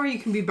that the one where you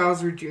can be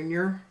Bowser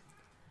Jr.?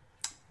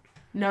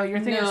 No, you're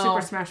thinking of No.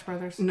 Super Smash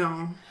Brothers.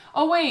 No.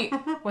 Oh wait,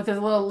 With his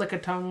little lick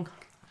of tongue.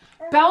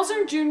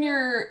 Bowser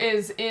Jr.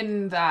 is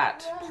in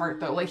that part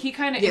though. Like he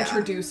kind of Yeah.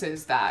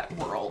 introduces that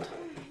world.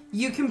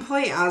 You can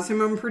play as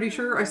him, I'm pretty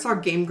sure. I saw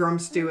Game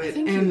Grumps do it. I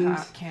think and you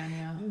can,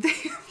 yeah. they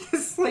have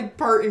this like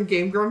part in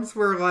Game Grumps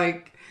where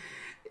like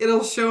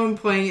it'll show him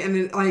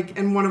playing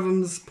and one of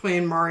them's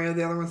playing Mario,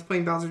 the other one's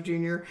playing Bowser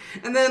Jr.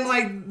 And then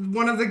like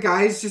one of the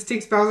guys just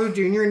takes Bowser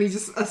Jr. and he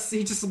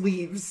just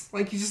leaves.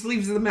 Like he just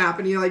leaves the map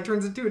and he like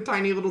turns into a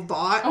tiny little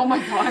dot. Oh my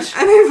gosh.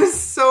 And it was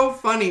so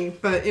funny.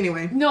 But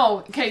anyway. No,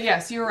 okay,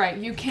 yes, you're right.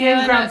 You Game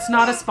can. Grumps,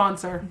 not a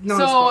sponsor. Not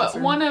So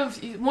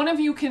sponsored. one of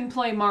you can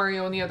play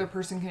Mario and the other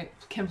person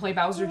can play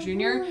Bowser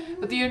Jr.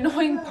 But the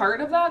annoying part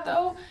of that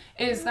though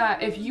is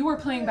that if you are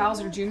playing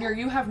Bowser Jr.,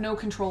 you have no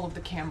control of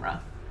the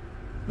camera,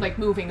 like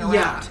moving around.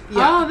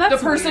 Yeah. Oh, that's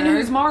the person weird.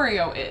 who's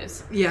Mario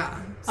is. Yeah.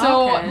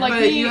 So Okay. like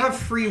But me, you have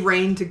free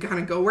reign to kind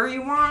of go where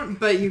you want,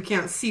 but you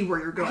can't see where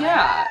you're going.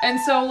 yeah, and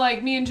so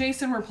like me and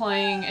Jason were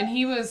playing, and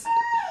he was.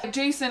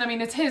 Jason, I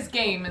mean, it's his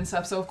game and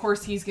stuff, so of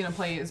course he's gonna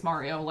play as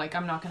Mario. Like,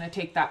 I'm not gonna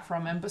take that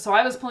from him. But so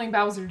I was playing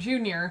Bowser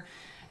Jr.,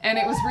 and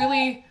it was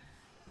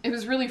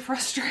really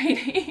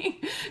frustrating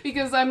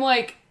because I'm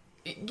like,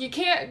 you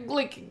can't,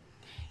 like,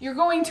 you're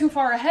going too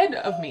far ahead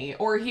of me,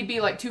 or he'd be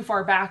like too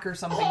far back or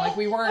something. Like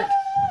we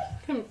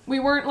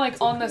weren't like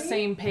on the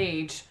same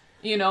page,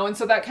 you know, and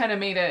so that kind of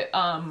made it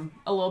a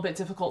little bit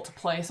difficult to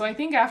play. So I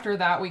think after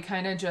that we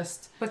kind of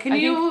just. But can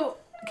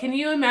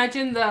you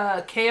imagine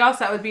the chaos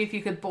that would be if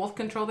you could both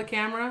control the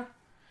camera?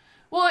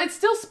 Well, it's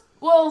still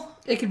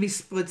It could be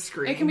split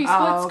screen. it can be split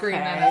Oh, screen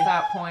then okay. at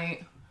that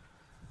point.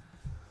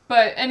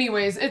 But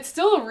anyways, it's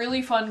still a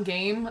really fun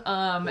game,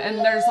 and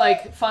there's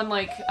like fun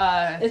like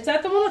Is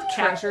that the one with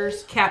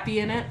treasures. Cappy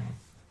in it?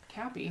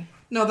 Cappy.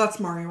 No, that's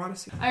Mario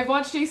Odyssey. I've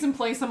watched Jason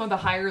play some of the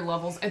higher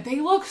levels, and they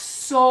look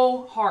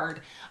so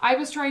hard. I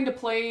was trying to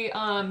play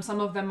some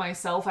of them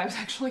myself. I was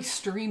actually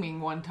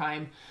streaming one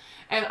time,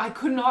 And I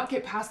could not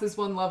get past this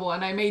one level,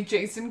 and I made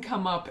Jason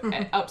come up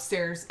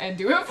upstairs and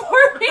do it for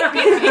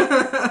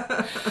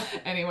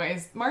me.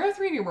 Anyways, Mario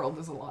 3D World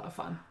is a lot of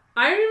fun.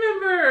 I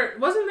remember,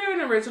 wasn't there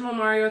an original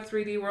Mario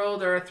 3D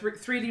World or a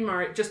 3D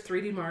Mario, just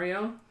 3D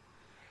Mario?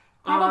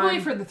 Probably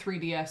for the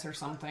 3DS or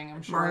something,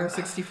 I'm sure. Mario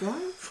 64?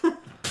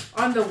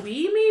 On the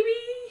Wii, maybe?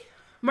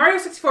 Mario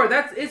 64,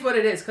 that is what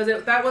it is,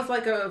 because that was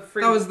like a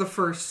free... That was the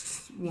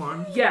first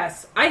one.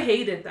 Yes, I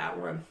hated that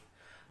one.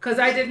 Because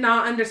I did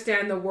not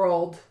understand the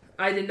world.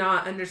 I did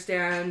not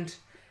understand...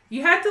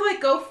 You had to, like,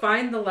 go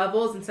find the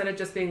levels instead of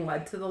just being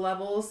led to the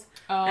levels.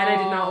 Oh. And I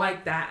did not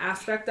like that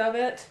aspect of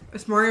it.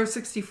 Is Mario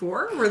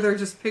 64? Were there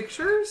just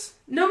pictures?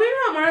 No, maybe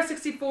not Mario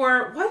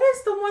 64. What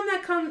is the one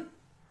that comes...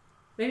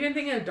 Maybe I'm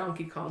thinking of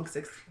Donkey Kong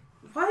 64.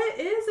 What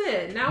is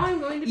it? Now I'm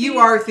going to be... You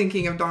are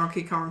thinking of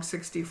Donkey Kong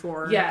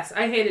 64. Yes,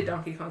 I hated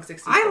Donkey Kong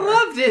 64. I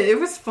loved it. It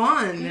was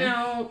fun.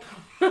 No.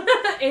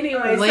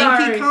 Anyway,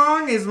 Lanky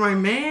Kong is my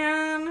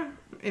man.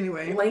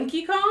 Anyway.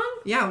 Lanky Kong?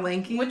 Yeah,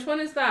 Lanky. Which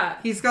one is that?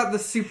 He's got the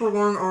super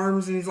long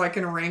arms and he's like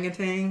an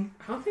orangutan.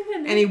 I don't think I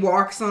knew. And he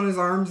walks on his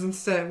arms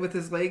instead with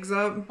his legs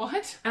up.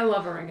 What? I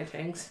love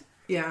orangutans.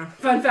 Yeah.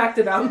 Fun fact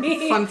about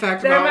me. Fun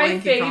fact They're about my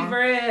Lanky Kong.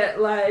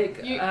 favorite, like,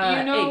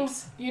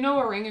 apes. You know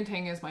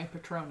orangutan is my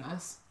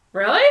Patronus.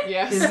 Really?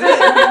 Yes. Is it?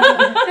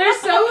 They're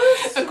so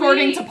sweet.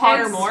 According to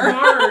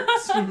Pottermore.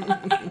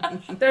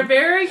 Smart. They're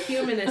very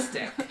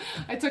humanistic.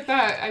 I took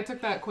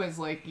that quiz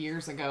like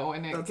years ago,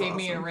 and it gave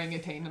me an awesome.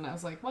 orangutan, and I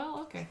was like,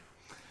 well, okay.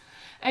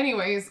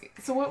 Anyways,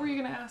 so what were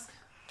you gonna ask?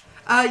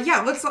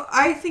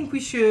 I think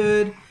we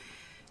should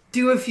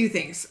do a few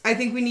things. I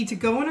think we need to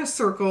go in a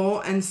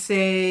circle and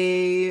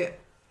say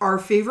our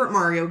favorite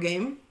Mario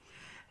game.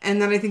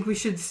 And then I think we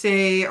should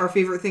say our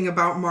favorite thing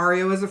about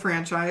Mario as a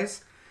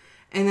franchise.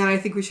 And then I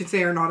think we should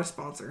say our not a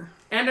sponsor.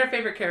 And our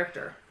favorite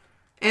character.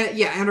 And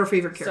our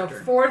favorite character.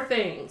 So 4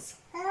 things.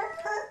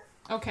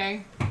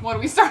 Okay, what are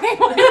we starting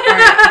with?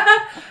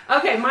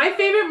 Okay, my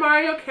favorite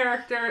Mario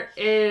character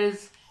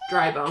is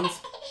Dry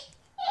Bones.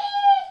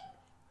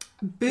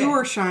 Boo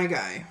or Shy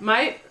Guy?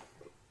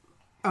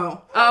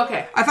 Oh,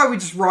 okay. I thought we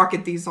just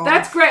rocket these off.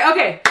 That's great.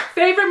 Okay,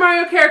 favorite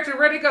Mario character,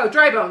 ready to go.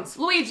 Dry Bones.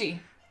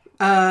 Luigi.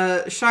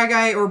 Shy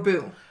Guy or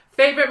Boo?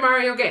 Favorite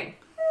Mario game.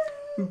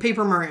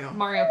 Paper Mario.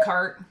 Mario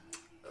Kart.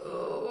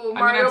 Oh, I'm gonna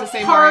Mario have to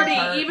say Party,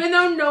 Mario Kart. even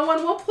though no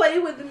one will play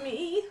with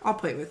me. I'll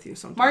play with you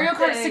sometime. Mario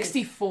Kart Thanks.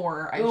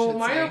 64, I Oh, should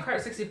Mario say.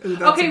 Kart 64. Ooh,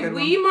 that's a Okay, good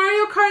Wii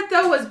Mario Kart,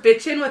 though, was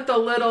bitching with the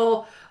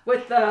little...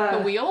 With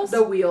The wheels?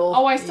 The wheel.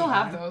 Oh, I still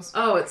have those.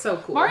 Oh, it's so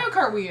cool. Mario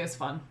Kart Wii is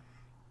fun.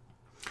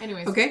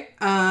 Anyways. Okay,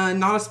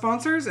 not a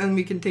sponsors, and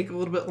we can take a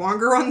little bit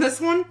longer on this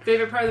one.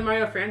 Favorite part of the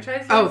Mario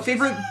franchise? Oh,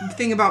 favorite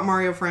thing about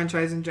Mario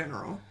franchise in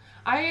general.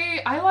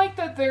 I like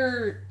that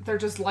they're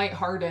just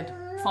lighthearted,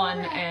 fun,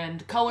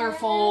 and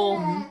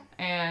colorful,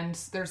 and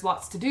there's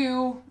lots to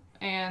do,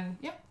 and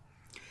yeah.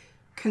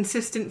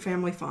 Consistent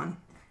family fun.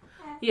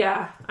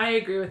 Yeah, I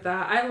agree with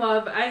that.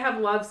 I have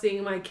loved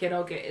seeing my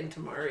kiddo get into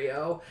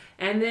Mario,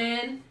 and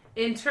then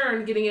in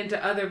turn getting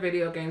into other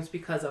video games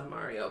because of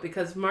Mario.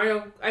 Because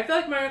I feel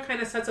like Mario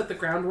kind of sets up the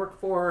groundwork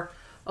for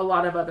a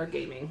lot of other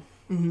gaming.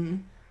 Mm-hmm.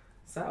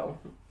 So,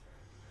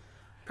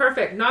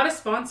 perfect. Not as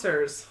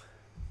sponsors.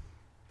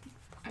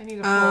 I need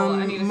a pull.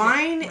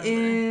 Mine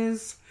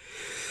is...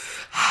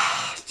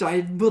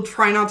 I will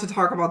try not to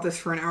talk about this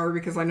for an hour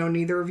because I know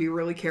neither of you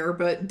really care,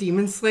 but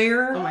Demon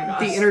Slayer, Oh my gosh.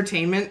 the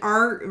entertainment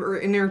arc,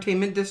 or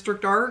entertainment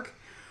district arc,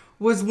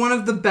 was one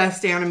of the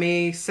best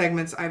anime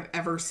segments I've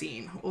ever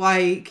seen.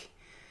 Like,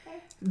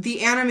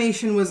 the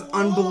animation was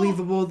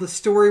unbelievable. The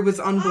story was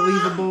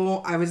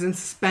unbelievable. I was in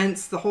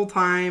suspense the whole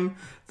time.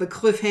 The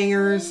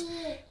cliffhangers.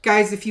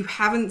 Guys, if you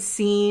haven't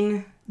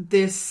seen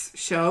this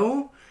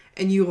show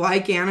and you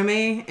like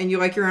anime and you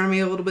like your anime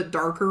a little bit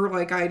darker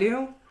like I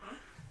do,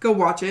 go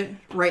watch it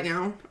right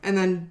now and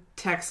then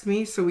text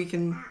me so we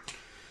can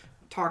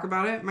talk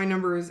about it. My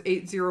number is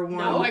 801.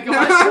 No, my No,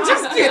 I'm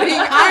just kidding.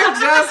 I'm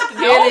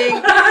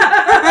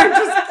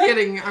just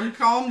kidding. I'm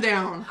calm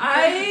down.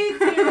 I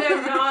too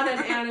am not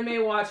an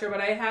anime watcher,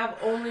 but I have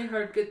only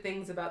heard good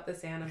things about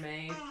this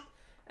anime.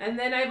 And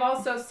then I've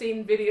also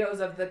seen videos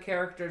of the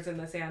characters in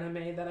this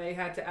anime that I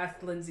had to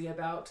ask Lindsay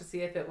about to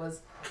see if it was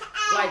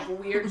like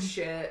weird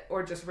shit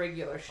or just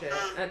regular shit.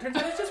 And it turns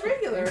out it's just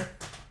regular.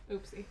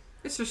 Oopsie.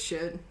 It's just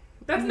shit.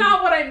 That's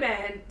not what I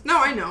meant. No,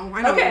 I know.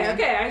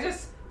 Okay. I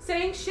just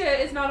saying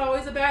shit is not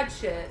always a bad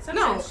shit.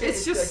 Sometimes No, shit it's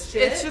is just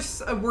good shit. it's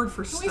just a word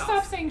for Can stuff. we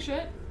stop saying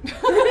shit? No.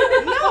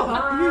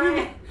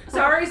 Bye.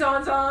 Sorry,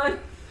 Zonzon.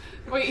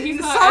 Wait, he's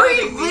not Sorry,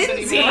 editing these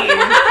Lindsay.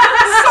 anymore.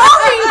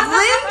 Sorry,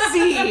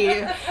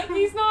 Lindsay.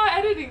 He's not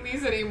editing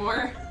these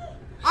anymore.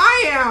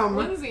 I am.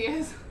 Lindsay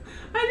is.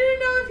 I didn't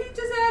know if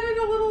he just added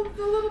a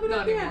little bit Not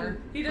at the anymore.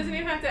 end. He doesn't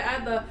even have to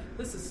add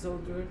this is so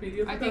good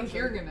media I production. think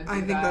you're gonna do I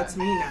think that. that's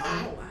me Oh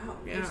now. wow,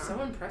 Yeah. you're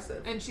so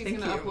impressive. And she's Thank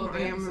gonna you. upload the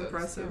I am episodes,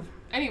 impressive. too.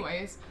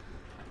 Anyways,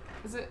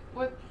 is it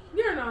what?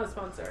 You're not a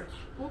sponsor.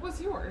 What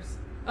was yours?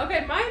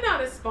 Okay, my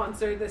not a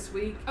sponsor this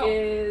week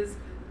is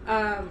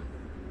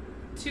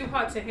Too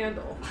Hot to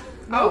Handle.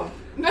 Oh.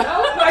 No,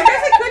 I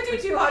guess I could me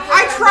too hot to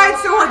I handle. tried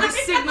so hard to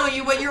signal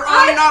you what your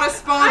I'm not a I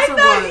sponsor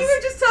thought was. you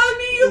were just telling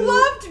me you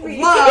loved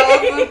me.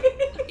 Love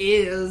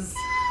is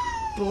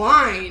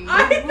blind.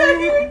 I thought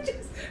you were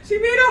just... She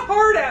made a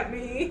heart at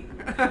me.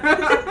 And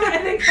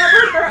then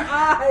covered her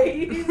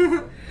eyes.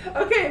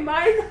 Okay,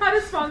 my not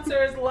a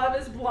sponsor is Love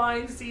is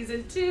Blind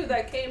Season 2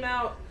 that came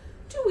out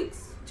 2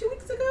 weeks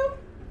ago.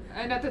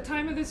 And at the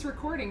time of this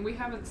recording, we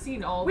haven't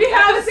seen all We the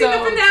haven't seen the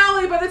episodes.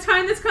 finale. By the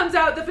time this comes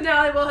out, the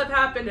finale will have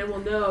happened and we'll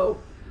know.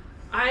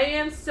 I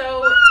am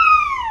so...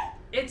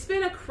 It's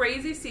been a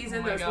crazy season.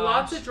 Oh my There's gosh.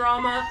 lots of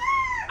drama.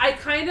 I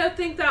kind of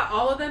think that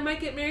all of them might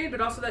get married, but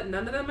also that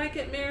none of them might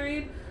get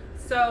married.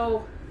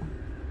 So,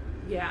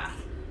 yeah.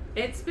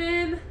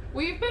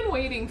 We've been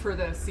waiting for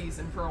this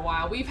season for a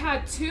while. We've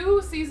had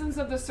 2 seasons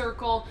of The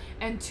Circle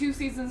and 2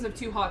 seasons of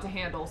Too Hot to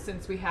Handle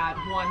since we had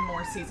one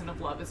more season of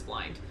Love is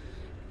Blind.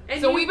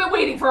 And So we've been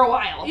waiting for a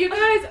while. You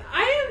guys,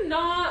 I am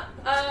not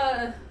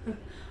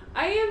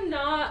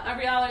a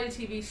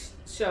reality TV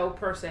show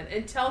person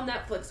until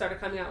Netflix started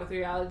coming out with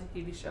reality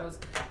TV shows.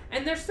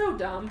 And they're so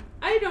dumb.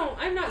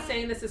 I'm not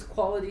saying this is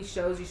quality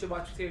shows you should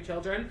watch with your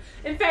children.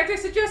 In fact, I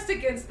suggest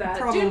against that.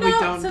 Probably do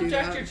not don't do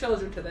subject that. your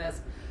children to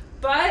this.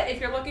 But if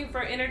you're looking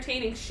for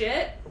entertaining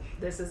shit,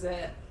 this is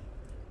it.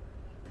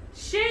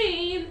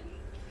 Shane,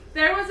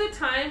 there was a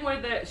time where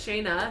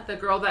Shayna, the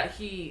girl that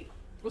he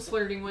was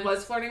flirting with.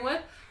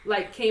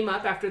 like came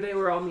up after they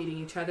were all meeting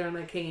each other and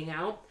like hanging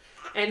out.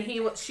 And she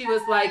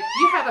was like,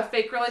 you have a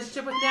fake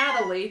relationship with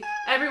Natalie.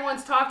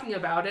 Everyone's talking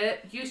about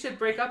it. You should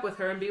break up with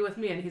her and be with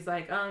me. And he's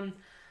like,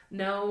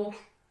 no.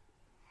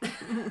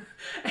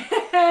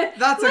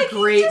 That's a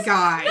great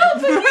guy.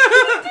 No, but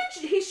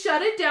he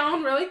shut it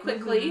down really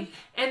quickly.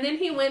 And then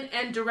he went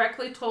and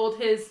directly told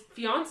his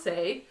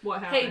fiance,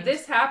 What happened? hey,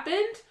 this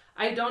happened.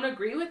 I don't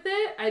agree with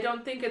it. I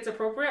don't think it's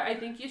appropriate. I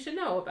think you should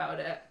know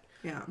about it.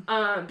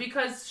 Yeah.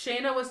 Because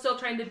Shayna was still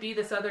trying to be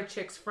this other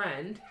chick's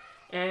friend.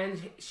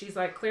 And she's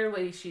like,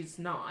 clearly she's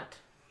not.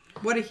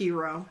 What a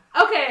hero.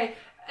 Okay.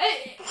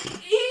 He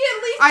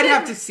at least... I'd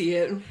have to see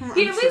it.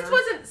 He at least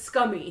wasn't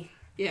scummy.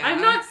 Yeah. I'm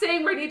not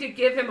saying we need to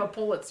give him a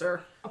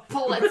Pulitzer. A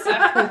Pulitzer.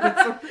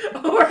 I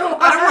don't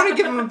want to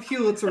give him a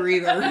Pulitzer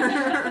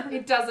either. He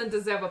doesn't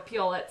deserve a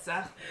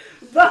Pulitzer.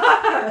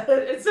 But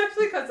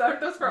especially because aren't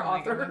those for Oh my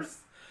authors? goodness.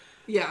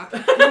 Yeah.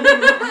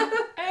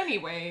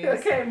 Anyways.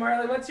 Okay,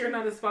 Marley, what's your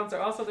not a sponsor?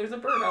 Also, there's a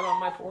bird out on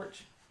my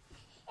porch.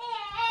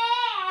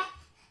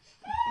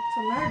 It's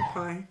a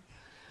magpie.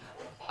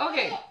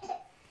 Okay.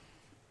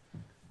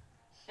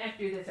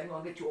 After this, I'm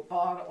going to get you a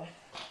bottle.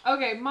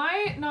 Okay,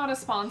 my not a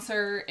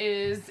sponsor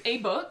is a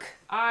book.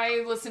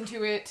 I listened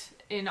to it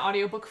in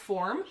audiobook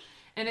form,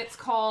 and it's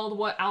called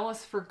What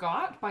Alice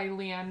Forgot by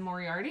Leanne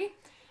Moriarty.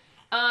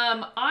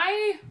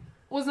 I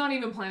was not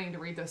even planning to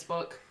read this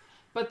book,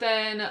 but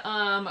then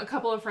a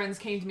couple of friends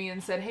came to me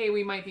and said, hey,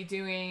 we might be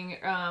doing,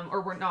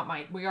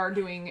 we are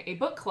doing a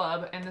book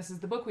club, and this is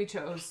the book we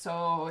chose,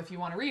 so if you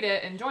want to read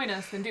it and join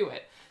us, then do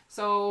it.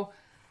 So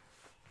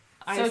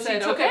I said, she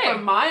took okay. it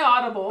from my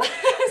Audible.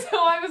 So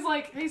I was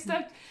like, hey,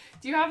 Steph,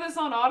 do you have this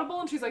on Audible?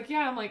 And she's like,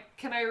 yeah. I'm like,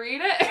 can I read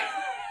it?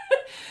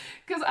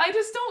 Because I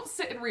just don't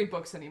sit and read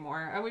books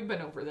anymore. We've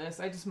been over this.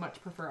 I just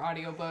much prefer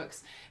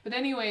audiobooks. But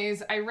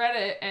anyways, I read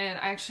it and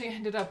I actually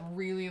ended up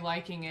really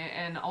liking it,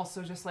 and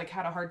also just like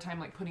had a hard time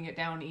like putting it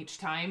down each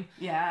time.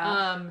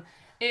 Yeah.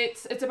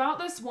 It's about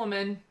this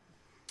woman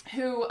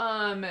who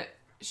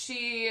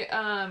she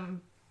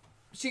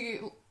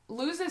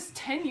loses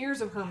 10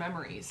 years of her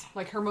memories,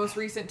 like her most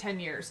recent 10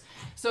 years.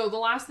 So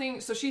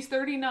she's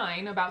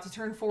 39, about to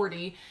turn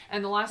 40,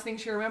 and the last thing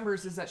she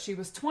remembers is that she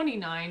was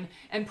 29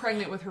 and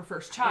pregnant with her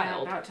first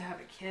child. And about to have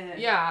a kid.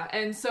 Yeah,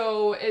 and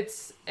so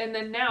and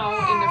then now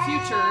in the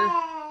future,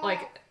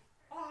 like,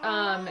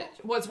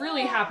 what's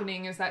really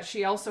happening is that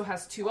she also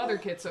has 2 other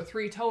kids, so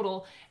 3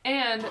 total,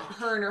 and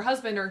her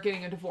husband are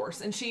getting a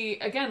divorce. And she,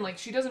 again, like,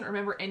 she doesn't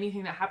remember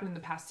anything that happened in the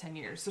past 10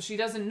 years, so she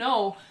doesn't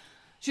know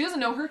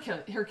her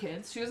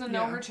kids, she doesn't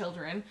know her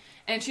children,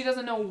 and she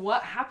doesn't know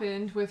what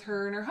happened with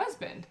her and her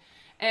husband.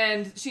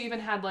 And she even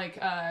had like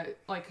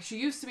she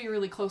used to be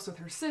really close with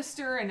her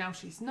sister, and now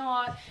she's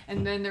not.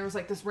 And then there was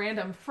like this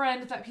random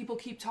friend that people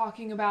keep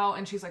talking about,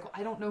 and she's like, well,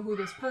 I don't know who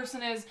this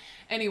person is.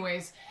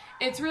 Anyways,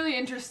 it's really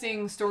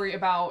interesting story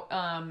about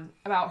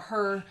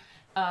her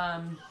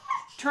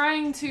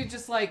trying to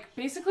just like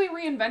basically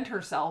reinvent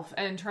herself,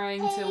 and trying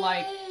to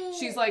like,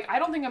 she's like, I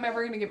don't think I'm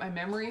ever gonna get my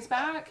memories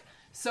back.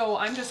 So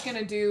I'm just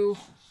gonna do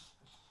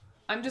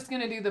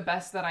the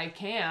best that I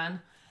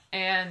can,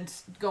 and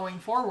going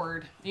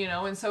forward, you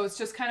know. And so it's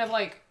just kind of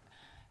like,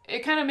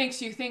 it kind of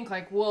makes you think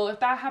like, well, if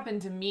that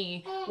happened to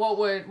me,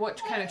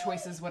 what kind of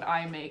choices would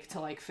I make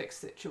to like fix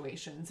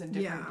situations and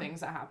different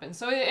things that happen.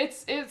 So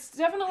it's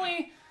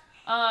definitely,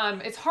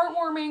 it's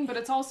heartwarming, but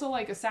it's also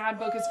like a sad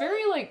book. It's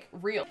very like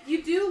real.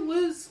 You do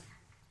lose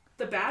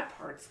the bad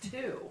parts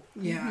too.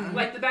 Yeah.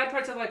 Like the bad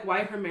parts of like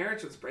why her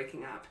marriage was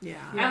breaking up. Yeah.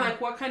 And like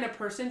what kind of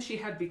person she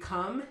had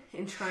become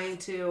in trying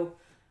to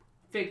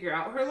figure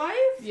out her life.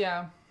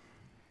 Yeah.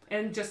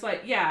 And just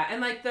like, yeah.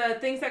 And like the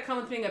things that come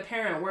with being a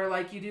parent, where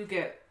like you do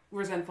get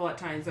resentful at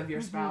times of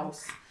your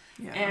spouse.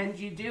 Yeah. And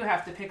you do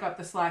have to pick up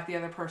the slack the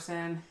other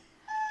person.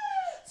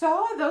 So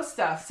all of those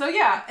stuff. So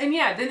yeah, and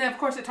yeah, then of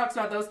course it talks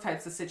about those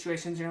types of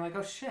situations. And you're like,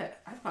 oh shit,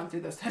 I've gone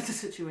through those types of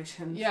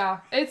situations. Yeah,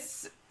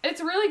 it's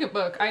a really good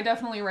book. I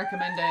definitely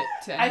recommend it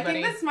to I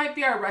anybody. think this might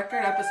be our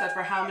record episode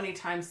for how many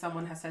times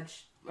someone has said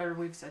or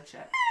we've said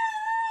shit.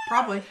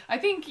 Probably. I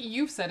think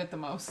you've said it the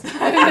most in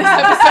this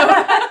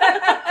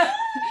episode.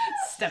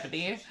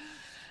 Stephanie.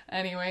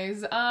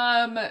 Anyways,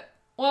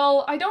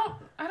 well, I don't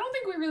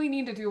think we really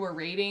need to do a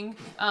rating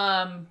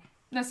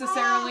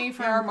necessarily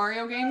for our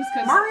Mario games,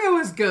 because Mario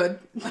is good.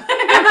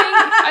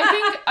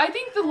 I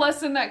think the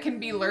lesson that can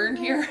be learned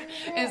here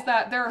is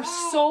that there are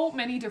so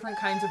many different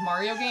kinds of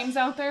Mario games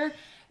out there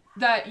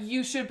that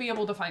you should be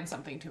able to find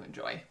something to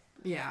enjoy.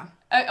 Yeah.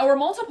 Or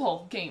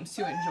multiple games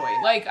to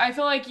enjoy. Like, I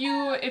feel like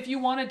if you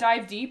want to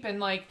dive deep and,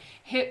 like,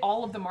 hit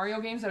all of the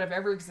Mario games that have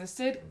ever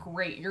existed,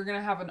 great. You're going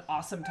to have an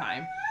awesome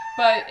time.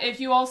 But if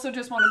you also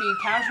just want to be a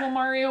casual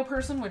Mario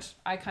person, which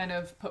I kind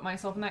of put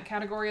myself in that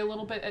category a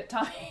little bit at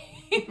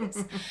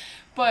times,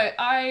 but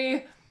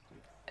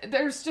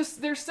there's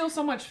still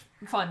so much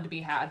fun to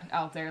be had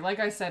out there. Like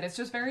I said, it's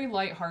just very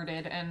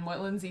lighthearted, and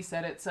what Lindsay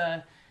said, it's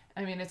a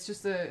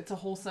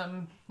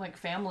wholesome, like,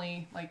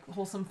 family, like,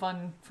 wholesome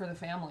fun for the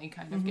family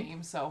kind of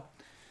game. So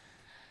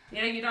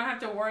yeah, you don't have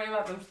to worry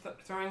about them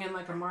throwing in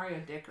like a Mario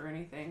dick or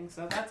anything.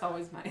 So that's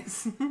always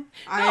nice.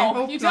 I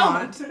hope you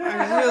not. don't.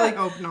 I really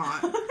hope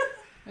not.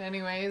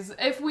 anyways,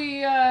 if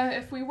we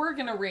were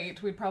gonna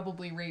rate, we'd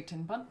probably rate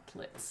in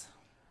Buntlets,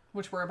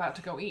 which we're about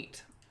to go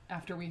eat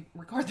after we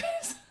record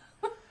this.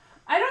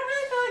 I don't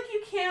really feel like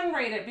you can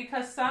rate it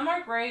because some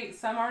are great,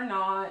 some are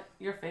not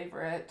your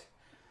favorite.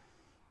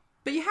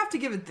 But you have to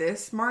give it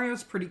this.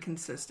 Mario's pretty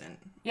consistent.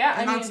 Yeah,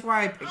 and that's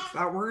why I picked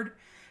that word.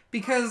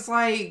 Because,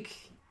 like,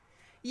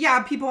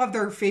 yeah, people have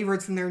their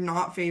favorites and their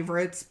not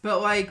favorites.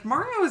 But, like,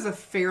 Mario is a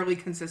fairly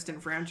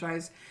consistent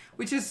franchise.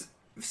 Which is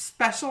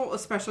special,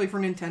 especially for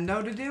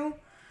Nintendo to do.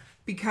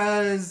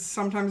 Because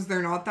sometimes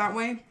they're not that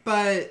way.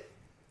 But,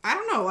 I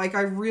don't know. Like,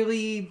 I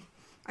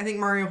think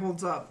Mario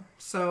holds up.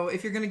 So,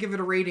 if you're going to give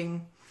it a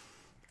rating,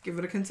 give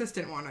it a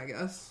consistent one, I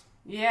guess.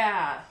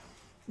 Yeah.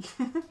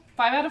 5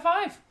 out of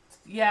 5.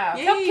 Yeah.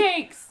 Yay.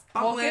 Cupcakes.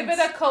 We'll give it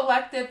a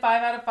collective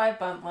 5 out of 5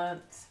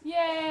 buntlets.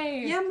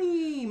 Yay.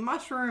 Yummy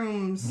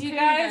mushrooms. You Okay,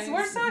 guys, guys.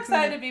 we're so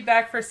excited to be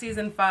back for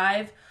season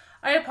 5.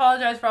 I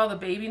apologize for all the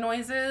baby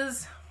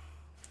noises.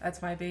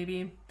 That's my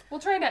baby. We'll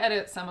try to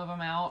edit some of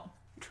them out.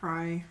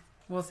 Try.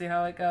 We'll see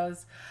how it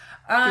goes.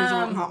 There's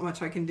not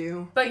much I can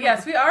do. But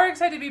yes, we are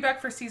excited to be back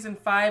for season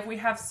 5. We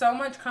have so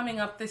much coming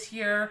up this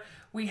year.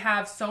 We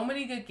have so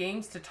many good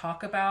games to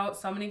talk about.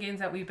 So many games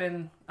that we've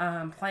been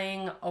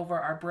playing over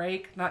our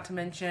break. Not to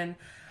mention,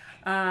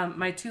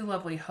 my 2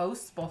 lovely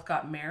hosts both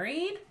got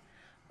married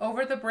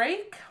over the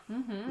break.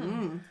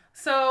 Mm-hmm.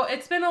 So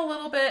it's been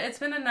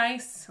a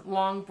nice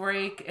long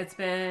break. It's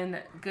been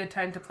a good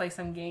time to play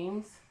some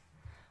games.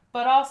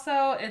 But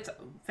also, it's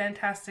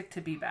fantastic to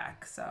be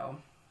back. So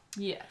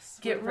Yes.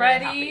 get we're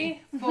very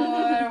ready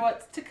for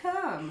what's to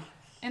come.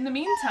 In the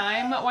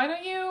meantime, why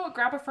don't you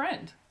grab a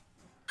friend?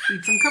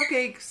 Eat some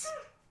cupcakes.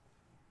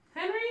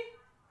 Henry,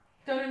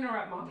 don't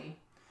interrupt mommy.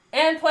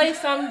 And play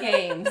some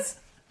games.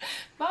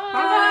 Bye.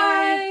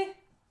 Bye.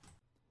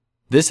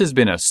 This has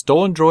been a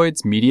Stolen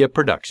Droids Media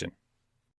production.